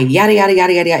 hi, yada, yada,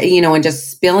 yada, yada, and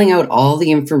just spilling out all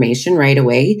the information right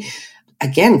away.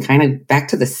 Again, kind of back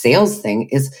to the sales thing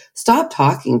is stop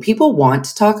talking. People want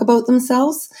to talk about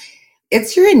themselves.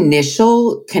 It's your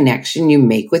initial connection you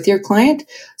make with your client.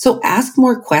 So ask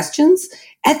more questions.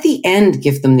 At the end,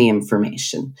 give them the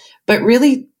information, but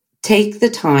really take the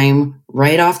time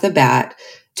right off the bat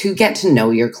to get to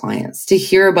know your clients, to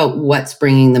hear about what's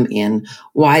bringing them in,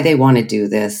 why they want to do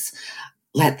this.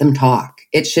 Let them talk.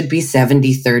 It should be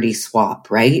 70-30 swap,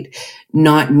 right?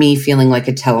 Not me feeling like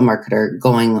a telemarketer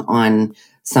going on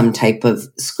some type of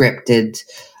scripted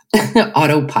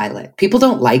autopilot. People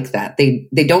don't like that. They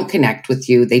don't connect with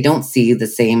you. They don't see the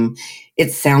same.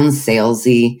 It sounds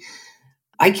salesy.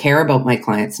 I care about my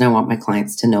clients and I want my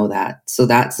clients to know that. So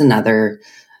that's another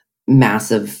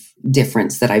massive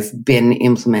difference that I've been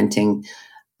implementing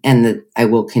and that I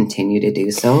will continue to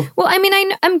do so. Well, I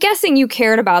mean, I'm guessing you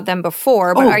cared about them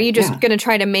before, but are you just going to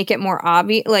try to make it more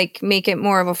obvious, like make it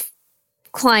more of a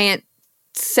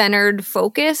client-centered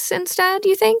focus instead, do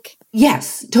you think?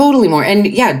 Yes, totally more. And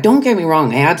yeah, don't get me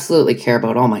wrong. I absolutely care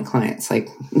about all my clients. Like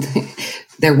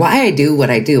they're why I do what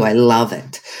I do. I love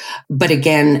it. But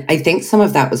again, I think some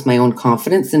of that was my own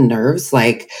confidence and nerves.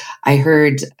 Like I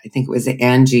heard, I think it was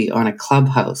Angie on a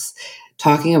Clubhouse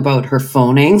talking about her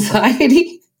phone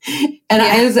anxiety. And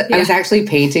I was actually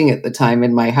painting at the time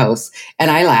in my house and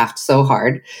I laughed so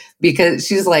hard because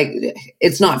she's like,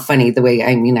 it's not funny the way,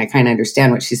 I kind of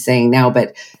understand what she's saying now,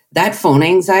 but that phone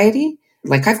anxiety,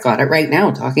 like I've got it right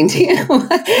now talking to you.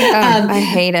 I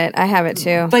hate it. I have it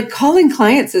too. But calling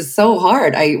clients is so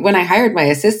hard. When I hired my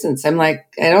assistants, I'm like,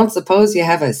 I don't suppose you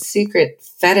have a secret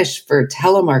fetish for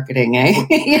telemarketing,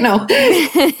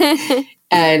 eh?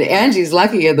 And Angie's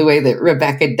lucky in the way that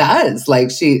Rebecca does.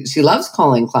 Like she loves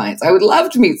calling clients. I would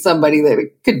love to meet somebody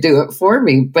that could do it for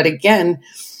me. But again,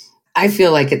 I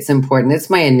feel like it's important. It's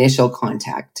my initial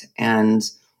contact and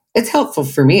it's helpful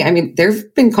for me.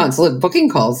 There've been consulate booking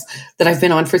calls that I've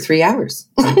been on for 3 hours.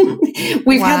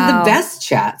 We've had the best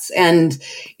chats and,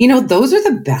 those are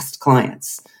the best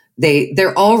clients.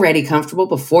 They're already comfortable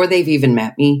before they've even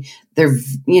met me.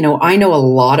 I know a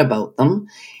lot about them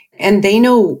and they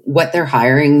know what they're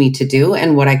hiring me to do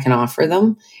and what I can offer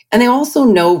them. And they also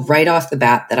know right off the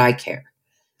bat that I care.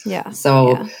 Yeah.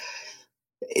 So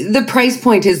the price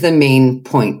point is the main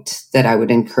point that I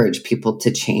would encourage people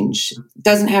to change. It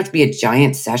doesn't have to be a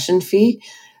giant session fee,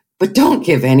 but don't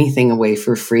give anything away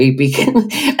for free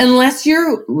unless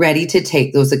you're ready to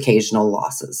take those occasional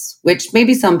losses, which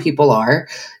maybe some people are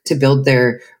to build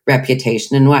their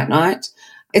reputation and whatnot.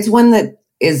 It's one that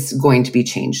is going to be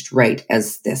changed right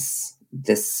as this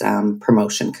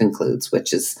promotion concludes,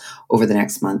 which is over the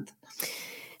next month.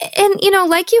 And,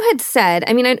 like you had said,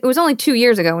 it was only 2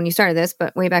 years ago when you started this,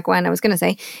 but way back when I was going to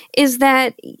say, is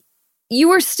that you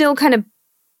were still kind of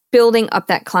building up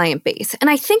that client base. And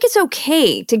I think it's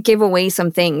okay to give away some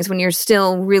things when you're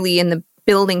still really in the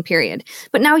building period.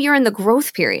 But now you're in the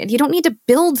growth period. You don't need to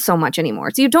build so much anymore.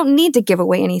 So you don't need to give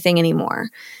away anything anymore.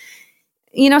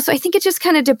 So I think it just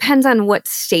kind of depends on what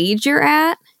stage you're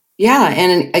at. Yeah.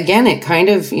 And again, it kind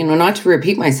of, not to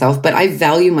repeat myself, but I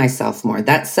value myself more.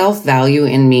 That self-value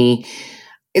in me,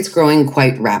 it's growing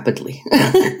quite rapidly.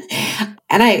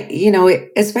 And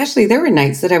especially there were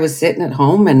nights that I was sitting at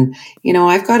home and,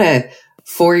 I've got a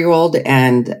 4-year-old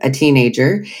and a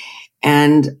teenager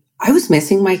and I was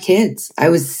missing my kids. I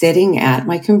was sitting at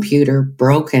my computer,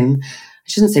 broken. I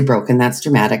shouldn't say broken, that's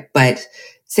dramatic, but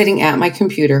sitting at my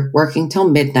computer, working till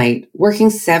midnight, working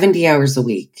 70 hours a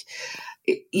week.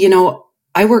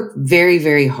 I work very,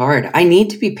 very hard. I need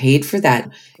to be paid for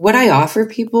that. What I offer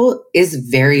people is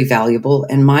very valuable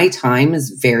and my time is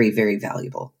very, very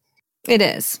valuable. It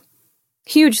is.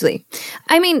 Hugely.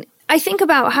 I think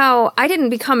about how I didn't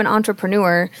become an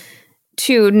entrepreneur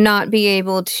to not be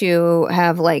able to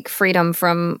have like freedom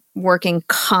from working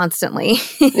constantly.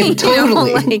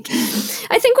 Totally.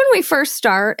 I think when we first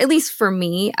start, at least for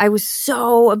me, I was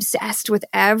so obsessed with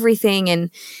everything. And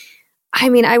I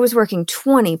mean, I was working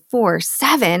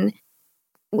 24/7.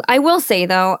 I will say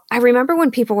though, I remember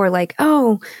when people were like,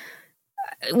 oh,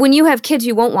 when you have kids,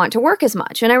 you won't want to work as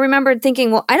much. And I remembered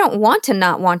thinking, well, I don't want to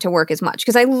not want to work as much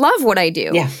because I love what I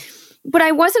do. Yeah. But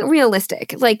I wasn't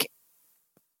realistic. Like,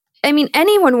 I mean,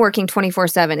 anyone working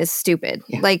 24/7 is stupid.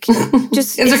 Yeah. Like,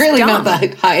 just it's really dumb. not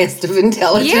the highest of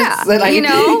intelligence. Yeah, that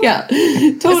yeah,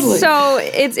 totally. So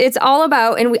it's all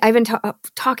about, and I've been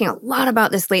talking a lot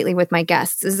about this lately with my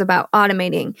guests, is about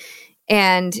automating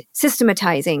and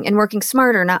systematizing and working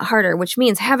smarter, not harder, which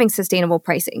means having sustainable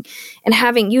pricing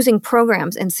and using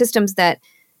programs and systems that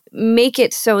make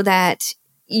it so that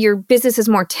your business is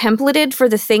more templated for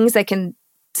the things that can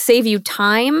save you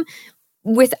time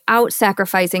without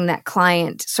sacrificing that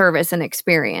client service and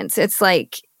experience. It's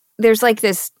like there's like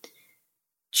this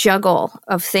juggle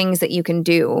of things that you can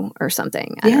do or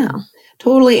something. I don't know.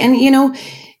 Totally. And,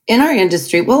 in our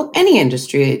industry, well, any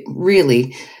industry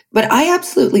really, but I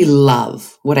absolutely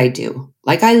love what I do.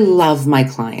 Like, I love my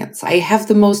clients. I have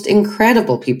the most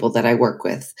incredible people that I work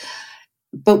with.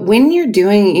 But when you're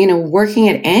doing, working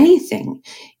at anything,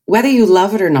 whether you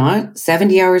love it or not,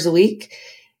 70 hours a week,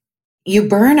 you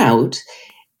burn out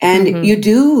and you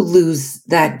do lose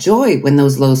that joy when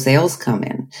those low sales come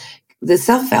in. The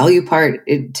self-value part,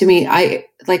 to me,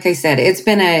 like I said, it's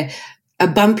been a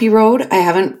bumpy road. I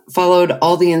haven't followed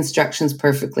all the instructions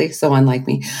perfectly, so unlike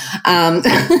me. But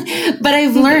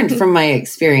I've learned from my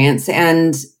experience,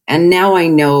 and now I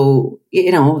know,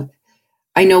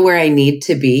 I know where I need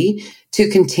to be to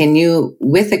continue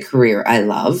with a career I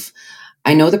love.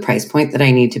 I know the price point that I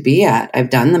need to be at.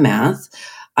 I've done the math.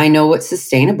 I know what's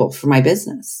sustainable for my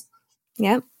business.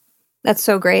 Yeah, that's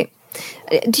so great.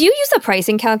 Do you use the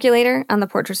pricing calculator on the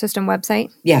Portrait System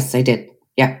website? Yes, I did.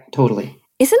 Yeah, totally.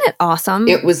 Isn't it awesome?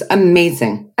 It was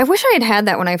amazing. I wish I had had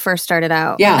that when I first started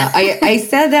out. Yeah, I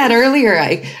said that earlier.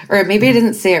 Or maybe I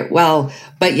didn't say it well,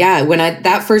 but yeah, when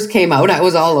that first came out, I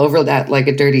was all over that like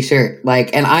a dirty shirt.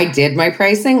 And I did my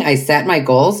pricing. I set my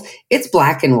goals. It's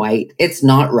black and white. It's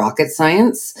not rocket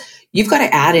science. You've got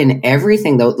to add in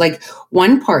everything though. Like,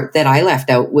 one part that I left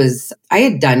out was I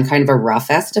had done kind of a rough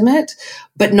estimate,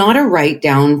 but not a write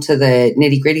down to the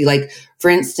nitty gritty. Like, for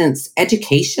instance,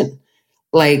 education.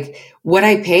 Like, what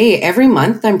I pay every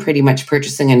month, I'm pretty much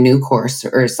purchasing a new course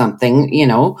or something,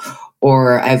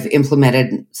 or I've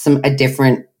implemented a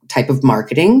different type of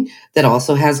marketing that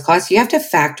also has costs. You have to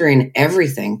factor in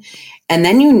everything. And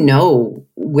then you know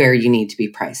where you need to be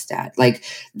priced at. Like,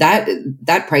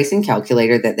 that pricing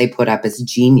calculator that they put up is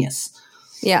genius.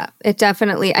 Yeah, it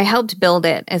definitely, I helped build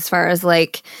it as far as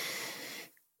like,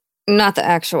 not the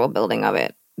actual building of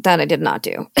it. That I did not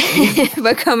do,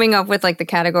 but coming up with like the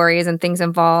categories and things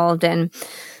involved. And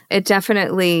it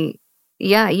definitely,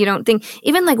 you don't think,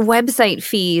 even like website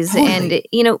fees and,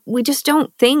 we just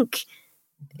don't think,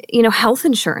 health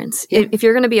insurance. Yeah. If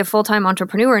you're going to be a full-time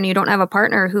entrepreneur and you don't have a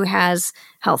partner who has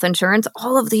health insurance,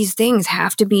 all of these things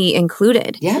have to be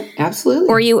included. Yeah, absolutely.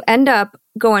 Or you end up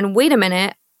going, wait a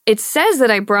minute, it says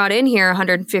that I brought in here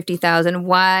 $150,000.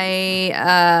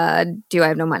 Why do I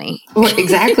have no money?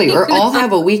 Exactly. Or I'll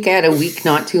have a week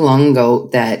not too long ago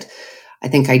that I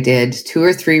think I did 2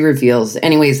 or 3 reveals.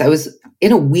 Anyways, I was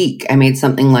in a week, I made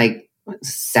something like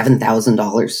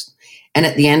 $7,000. And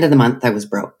at the end of the month, I was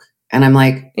broke. And I'm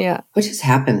like, what just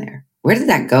happened there? Where did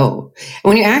that go? And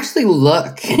when you actually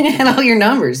look at all your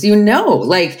numbers, you know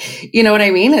what I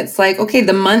mean? It's like, okay,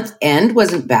 the month end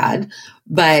wasn't bad,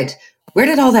 but where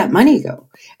did all that money go?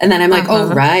 And then I'm like,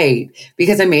 oh, right,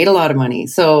 because I made a lot of money.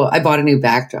 So I bought a new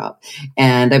backdrop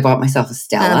and I bought myself a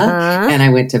Stella and I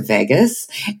went to Vegas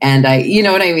and you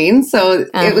know what I mean? So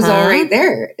it was all right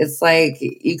there. It's like,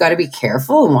 you got to be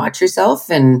careful and watch yourself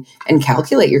and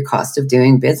calculate your cost of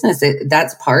doing business.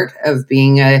 That's part of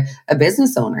being a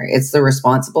business owner. It's the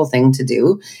responsible thing to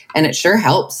do. And it sure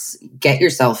helps get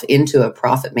yourself into a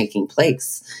profit-making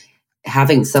place.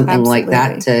 Having something like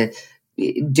that to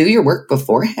do your work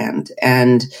beforehand.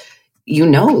 And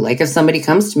like if somebody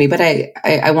comes to me, but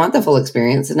I want the full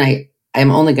experience and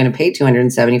I'm only going to pay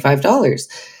 $275.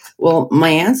 Well, my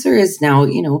answer is now,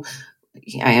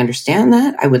 I understand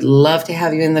that. I would love to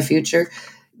have you in the future.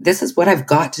 This is what I've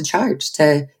got to charge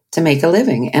to make a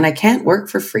living. And I can't work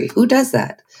for free. Who does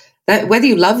that? Whether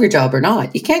you love your job or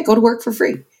not, you can't go to work for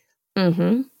free.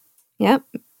 Mm-hmm. Yep.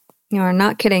 You are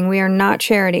not kidding. We are not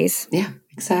charities. Yeah,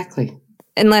 exactly.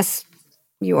 Unless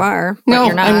You are, but No,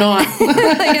 you're not. I'm not.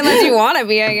 Unless you want to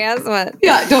be, I guess. But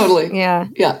Yeah, totally. Yeah.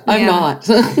 I'm not.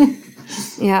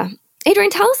 Yeah.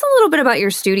 Adrienne, tell us a little bit about your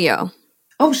studio.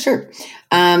 Oh, sure.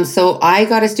 So I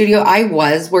got a studio. I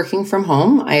was working from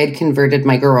home. I had converted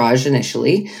my garage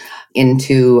initially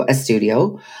into a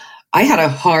studio. I had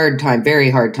a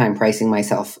very hard time pricing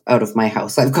myself out of my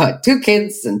house. I've got 2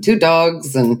 kids and 2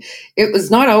 dogs, and it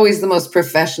was not always the most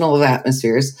professional of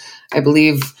atmospheres. I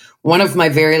believe one of my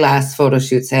very last photo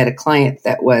shoots, I had a client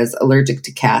that was allergic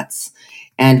to cats,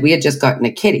 and we had just gotten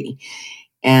a kitty,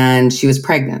 and she was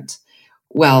pregnant.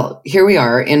 Well, here we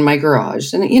are in my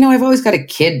garage. And, I've always got a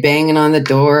kid banging on the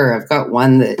door. I've got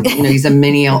one that, he's a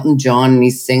mini Elton John and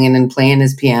he's singing and playing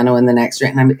his piano in the next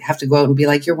room. And I have to go out and be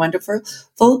like, you're wonderful,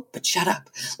 but shut up.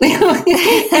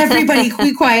 Everybody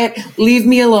be quiet. Leave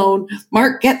me alone.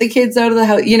 Mark, get the kids out of the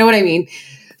house. You know what I mean?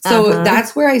 So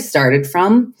that's where I started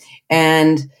from.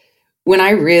 And when I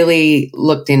really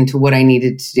looked into what I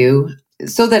needed to do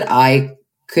so that I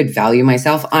could value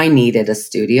myself, I needed a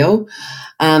studio.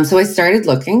 So I started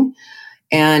looking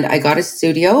and I got a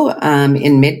studio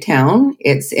in Midtown.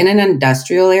 It's in an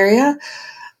industrial area.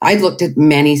 I looked at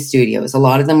many studios. A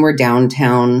lot of them were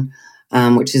downtown,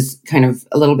 which is kind of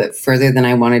a little bit further than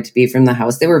I wanted to be from the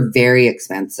house. They were very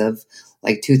expensive,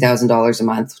 like $2,000 a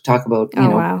month. Talk about,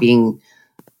 wow. being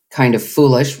kind of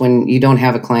foolish when you don't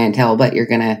have a clientele, but you're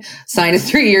going to sign a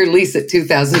 3-year lease at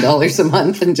 $2,000 a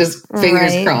month and just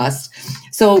fingers crossed.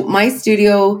 So my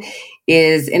studio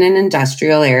is in an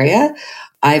industrial area.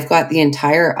 I've got the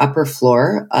entire upper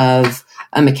floor of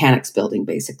a mechanics building,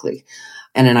 basically,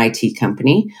 and an IT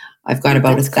company. I've got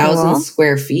about 1,000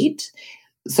 square feet.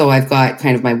 So I've got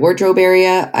kind of my wardrobe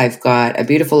area. I've got a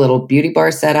beautiful little beauty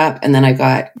bar set up. And then I've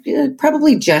got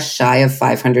probably just shy of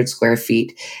 500 square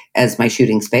feet as my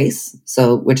shooting space.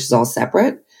 So, which is all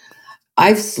separate.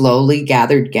 I've slowly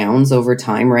gathered gowns over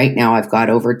time. Right now, I've got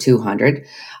over 200.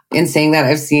 In saying that,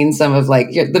 I've seen some of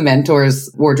the mentors'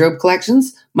 wardrobe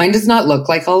collections. Mine does not look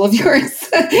like all of yours.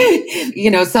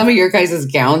 Some of your guys'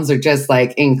 gowns are just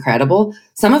incredible.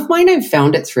 Some of mine I've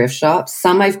found at thrift shops.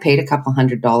 Some I've paid a couple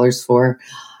 $100s for.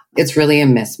 It's really a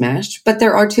mismatch, but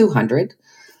there are 200.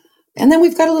 And then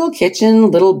we've got a little kitchen,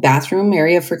 little bathroom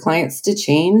area for clients to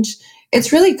change.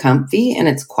 It's really comfy and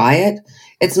it's quiet.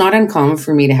 It's not uncommon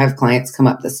for me to have clients come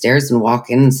up the stairs and walk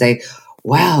in and say,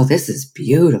 wow, this is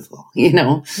beautiful,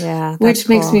 Yeah, which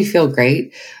makes me feel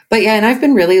great. But yeah, and I've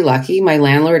been really lucky. My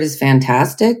landlord is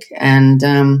fantastic, and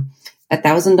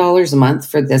 $1,000 a month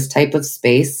for this type of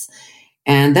space.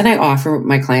 And then I offer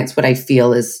my clients what I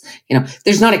feel is,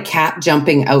 there's not a cat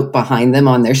jumping out behind them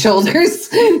on their shoulders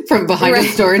from behind a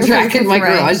storage rack in my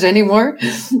garage anymore.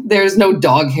 There's no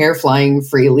dog hair flying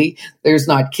freely. There's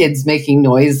not kids making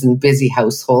noise in busy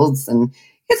households. And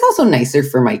it's also nicer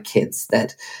for my kids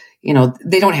that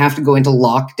they don't have to go into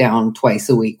lockdown twice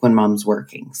a week when mom's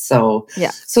working. So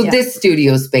this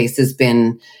studio space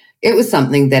it was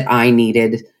something that I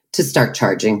needed to start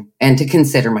charging and to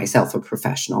consider myself a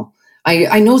professional.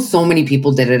 I know so many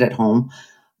people did it at home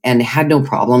and had no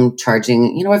problem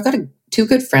charging. I've got 2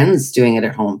 good friends doing it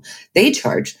at home. They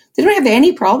charge. They don't have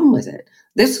any problem with it.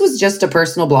 This was just a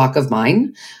personal block of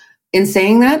mine. In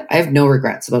saying that, I have no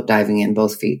regrets about diving in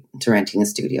both feet to renting a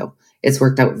studio. It's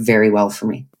worked out very well for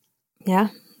me. Yeah,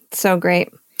 so great.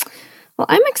 Well,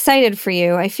 I'm excited for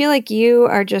you. I feel like you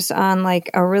are just on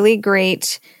a really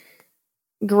great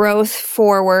growth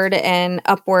forward and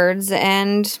upwards.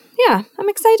 And yeah, I'm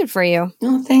excited for you.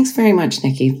 Oh, thanks very much,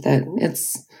 Nikki. That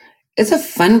it's a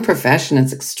fun profession.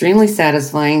 It's extremely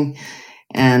satisfying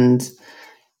and,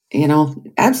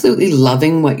 absolutely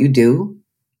loving what you do.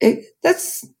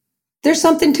 There's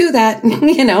something to that,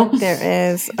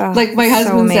 There is. Oh, my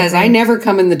husband says, I never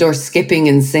come in the door skipping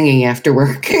and singing after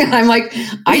work. And I'm like,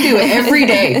 I do it every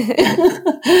day.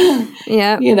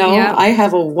 Yeah. I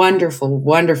have a wonderful,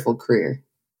 wonderful career.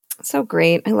 So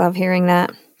great. I love hearing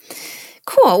that.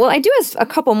 Cool. Well, I do have a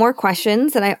couple more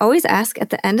questions that I always ask at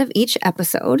the end of each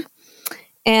episode.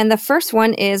 And the first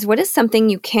one is, what is something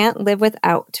you can't live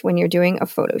without when you're doing a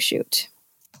photo shoot?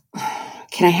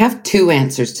 Can I have 2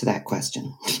 answers to that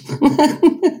question?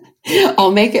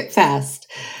 I'll make it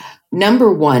fast.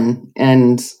 Number 1,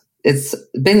 and it's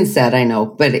been said, I know,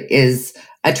 but it is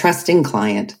a trusting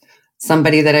client,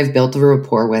 somebody that I've built a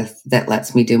rapport with that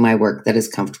lets me do my work, that is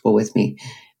comfortable with me.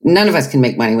 None of us can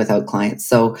make money without clients.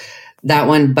 So that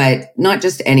one, but not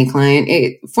just any client,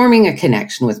 forming a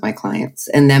connection with my clients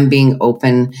and them being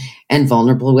open and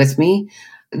vulnerable with me.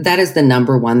 That is the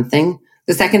number 1 thing.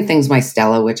 The second thing's my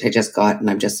Stella, which I just got and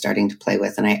I'm just starting to play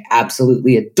with, and I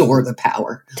absolutely adore the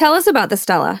power. Tell us about the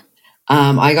Stella.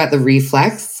 I got the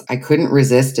Reflex. I couldn't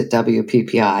resist at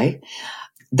WPPI.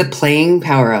 the playing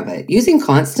power of it. Using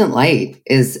constant light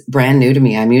is brand new to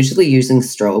me. I'm usually using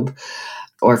strobe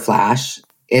or flash.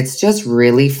 It's just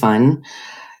really fun.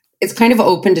 It's kind of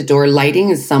opened a door. Lighting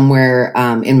is somewhere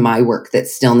in my work that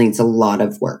still needs a lot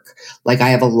of work. Like I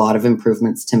have a lot of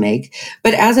improvements to make.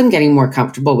 But as I'm getting more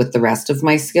comfortable with the rest of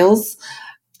my skills,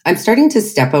 I'm starting to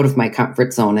step out of my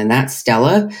comfort zone. And that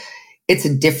Stella, it's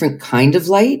a different kind of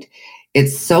light.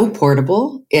 It's so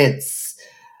portable. It's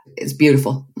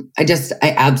beautiful. I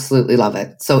absolutely love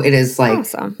it. So it is like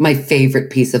awesome. My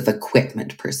favorite piece of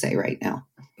equipment per se right now.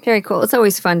 Very cool. It's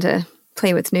always fun to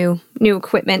play with new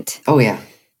equipment. Oh, yeah.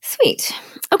 Sweet.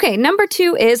 Okay. Number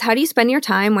 2 is, how do you spend your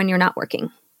time when you're not working?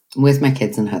 With my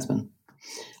kids and husband.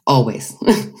 Always.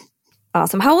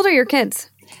 Awesome. How old are your kids?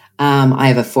 I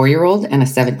have a 4-year-old and a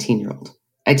 17-year-old.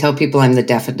 I tell people I'm the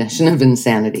definition of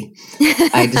insanity.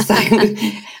 I decided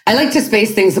I like to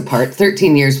space things apart.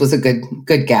 13 years was a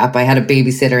good gap. I had a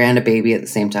babysitter and a baby at the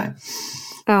same time.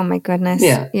 Oh my goodness.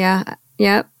 Yeah. Yeah.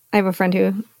 Yep. I have a friend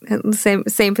who had the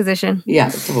same position. Yeah,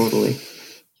 totally.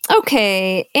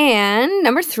 Okay. And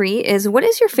number 3 is, what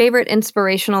is your favorite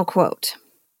inspirational quote?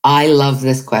 I love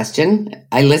this question.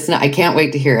 I can't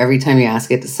wait to hear every time you ask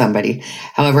it to somebody.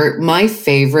 However, my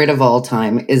favorite of all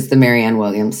time is the Marianne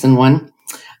Williamson one,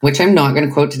 which I'm not going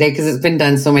to quote today because it's been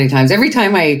done so many times. Every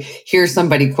time I hear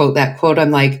somebody quote that quote,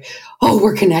 I'm like, oh,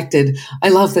 we're connected. I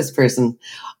love this person.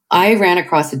 I ran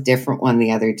across a different one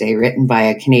the other day written by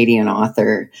a Canadian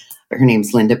author. Her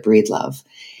name's Linda Breedlove.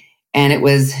 And it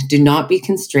was, do not be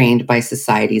constrained by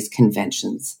society's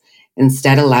conventions.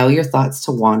 Instead, allow your thoughts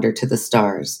to wander to the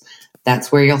stars. That's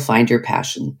where you'll find your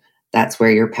passion. That's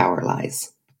where your power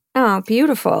lies. Oh,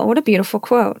 beautiful. What a beautiful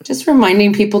quote. Just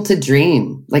reminding people to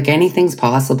dream, like anything's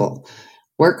possible.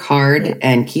 Work hard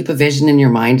and keep a vision in your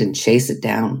mind and chase it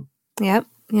down. Yep.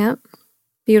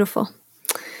 Beautiful.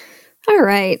 All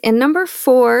right. And number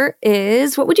 4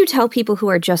 is, what would you tell people who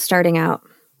are just starting out?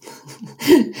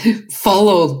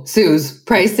 Follow Sue's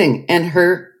pricing and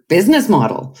her business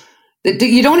model.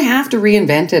 You don't have to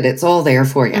reinvent it. It's all there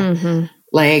for you. Mm-hmm.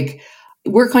 Like,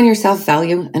 work on your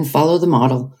self-value and follow the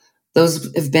model.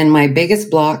 Those have been my biggest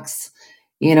blocks,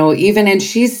 and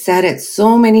she's said it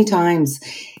so many times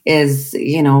is,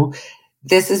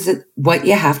 this is what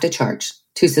you have to charge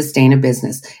to sustain a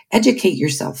business. Educate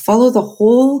yourself. Follow the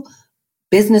whole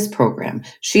business program.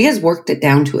 She has worked it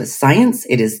down to a science.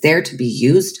 It is there to be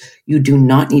used. You do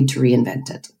not need to reinvent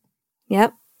it.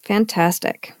 Yep.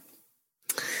 Fantastic.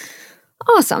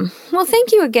 Awesome. Well,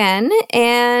 thank you again.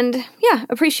 And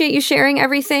appreciate you sharing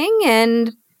everything.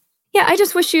 And I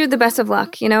just wish you the best of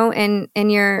luck, and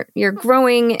you're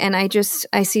growing. And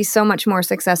I see so much more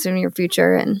success in your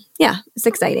future. And it's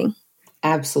exciting.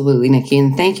 Absolutely, Nikki.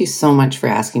 And thank you so much for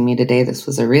asking me today. This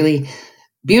was a really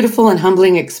beautiful and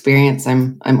humbling experience.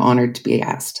 I'm honored to be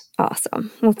asked.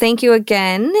 Awesome. Well, thank you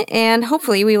again. And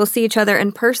hopefully we will see each other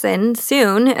in person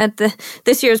soon at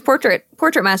this year's Portrait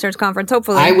Masters Conference,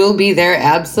 hopefully. I will be there.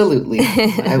 Absolutely.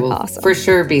 I will awesome. For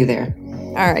sure be there.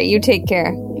 All right. You take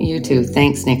care. You too.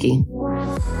 Thanks, Nikki.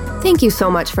 Thank you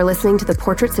so much for listening to the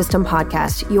Portrait System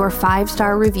podcast. Your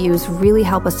 5-star reviews really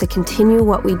help us to continue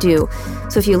what we do.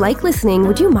 So if you like listening,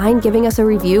 would you mind giving us a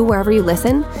review wherever you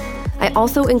listen? I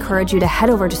also encourage you to head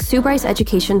over to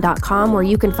SueBryceEducation.com, where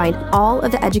you can find all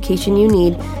of the education you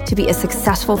need to be a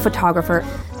successful photographer.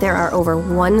 There are over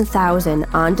 1,000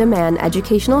 on-demand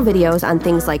educational videos on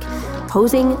things like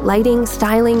posing, lighting,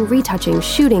 styling, retouching,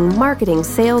 shooting, marketing,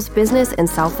 sales, business, and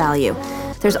self-value.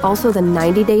 There's also the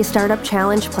 90-day startup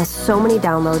challenge, plus so many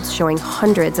downloads showing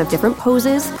hundreds of different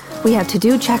poses. We have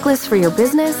to-do checklists for your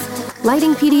business,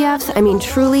 lighting PDFs,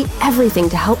 truly everything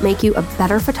to help make you a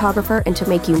better photographer and to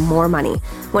make you more money.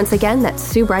 Once again,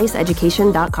 that's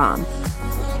SueBryceEducation.com.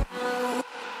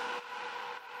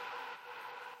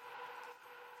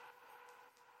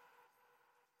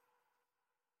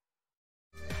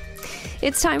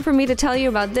 It's time for me to tell you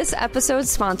about this episode's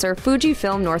sponsor,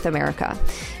 Fujifilm North America.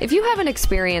 If you haven't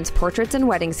experienced portraits and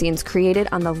wedding scenes created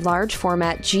on the large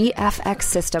format GFX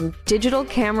system digital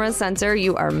camera sensor,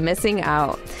 you are missing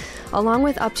out. Along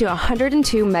with up to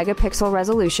 102 megapixel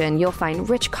resolution, you'll find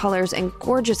rich colors and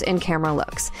gorgeous in-camera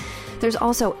looks. There's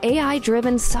also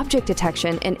AI-driven subject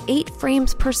detection and 8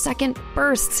 frames per second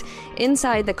bursts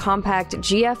inside the compact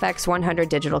GFX 100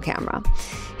 digital camera.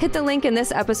 Hit the link in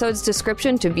this episode's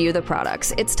description to view the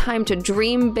products. It's time to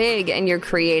dream big in your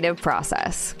creative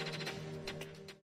process.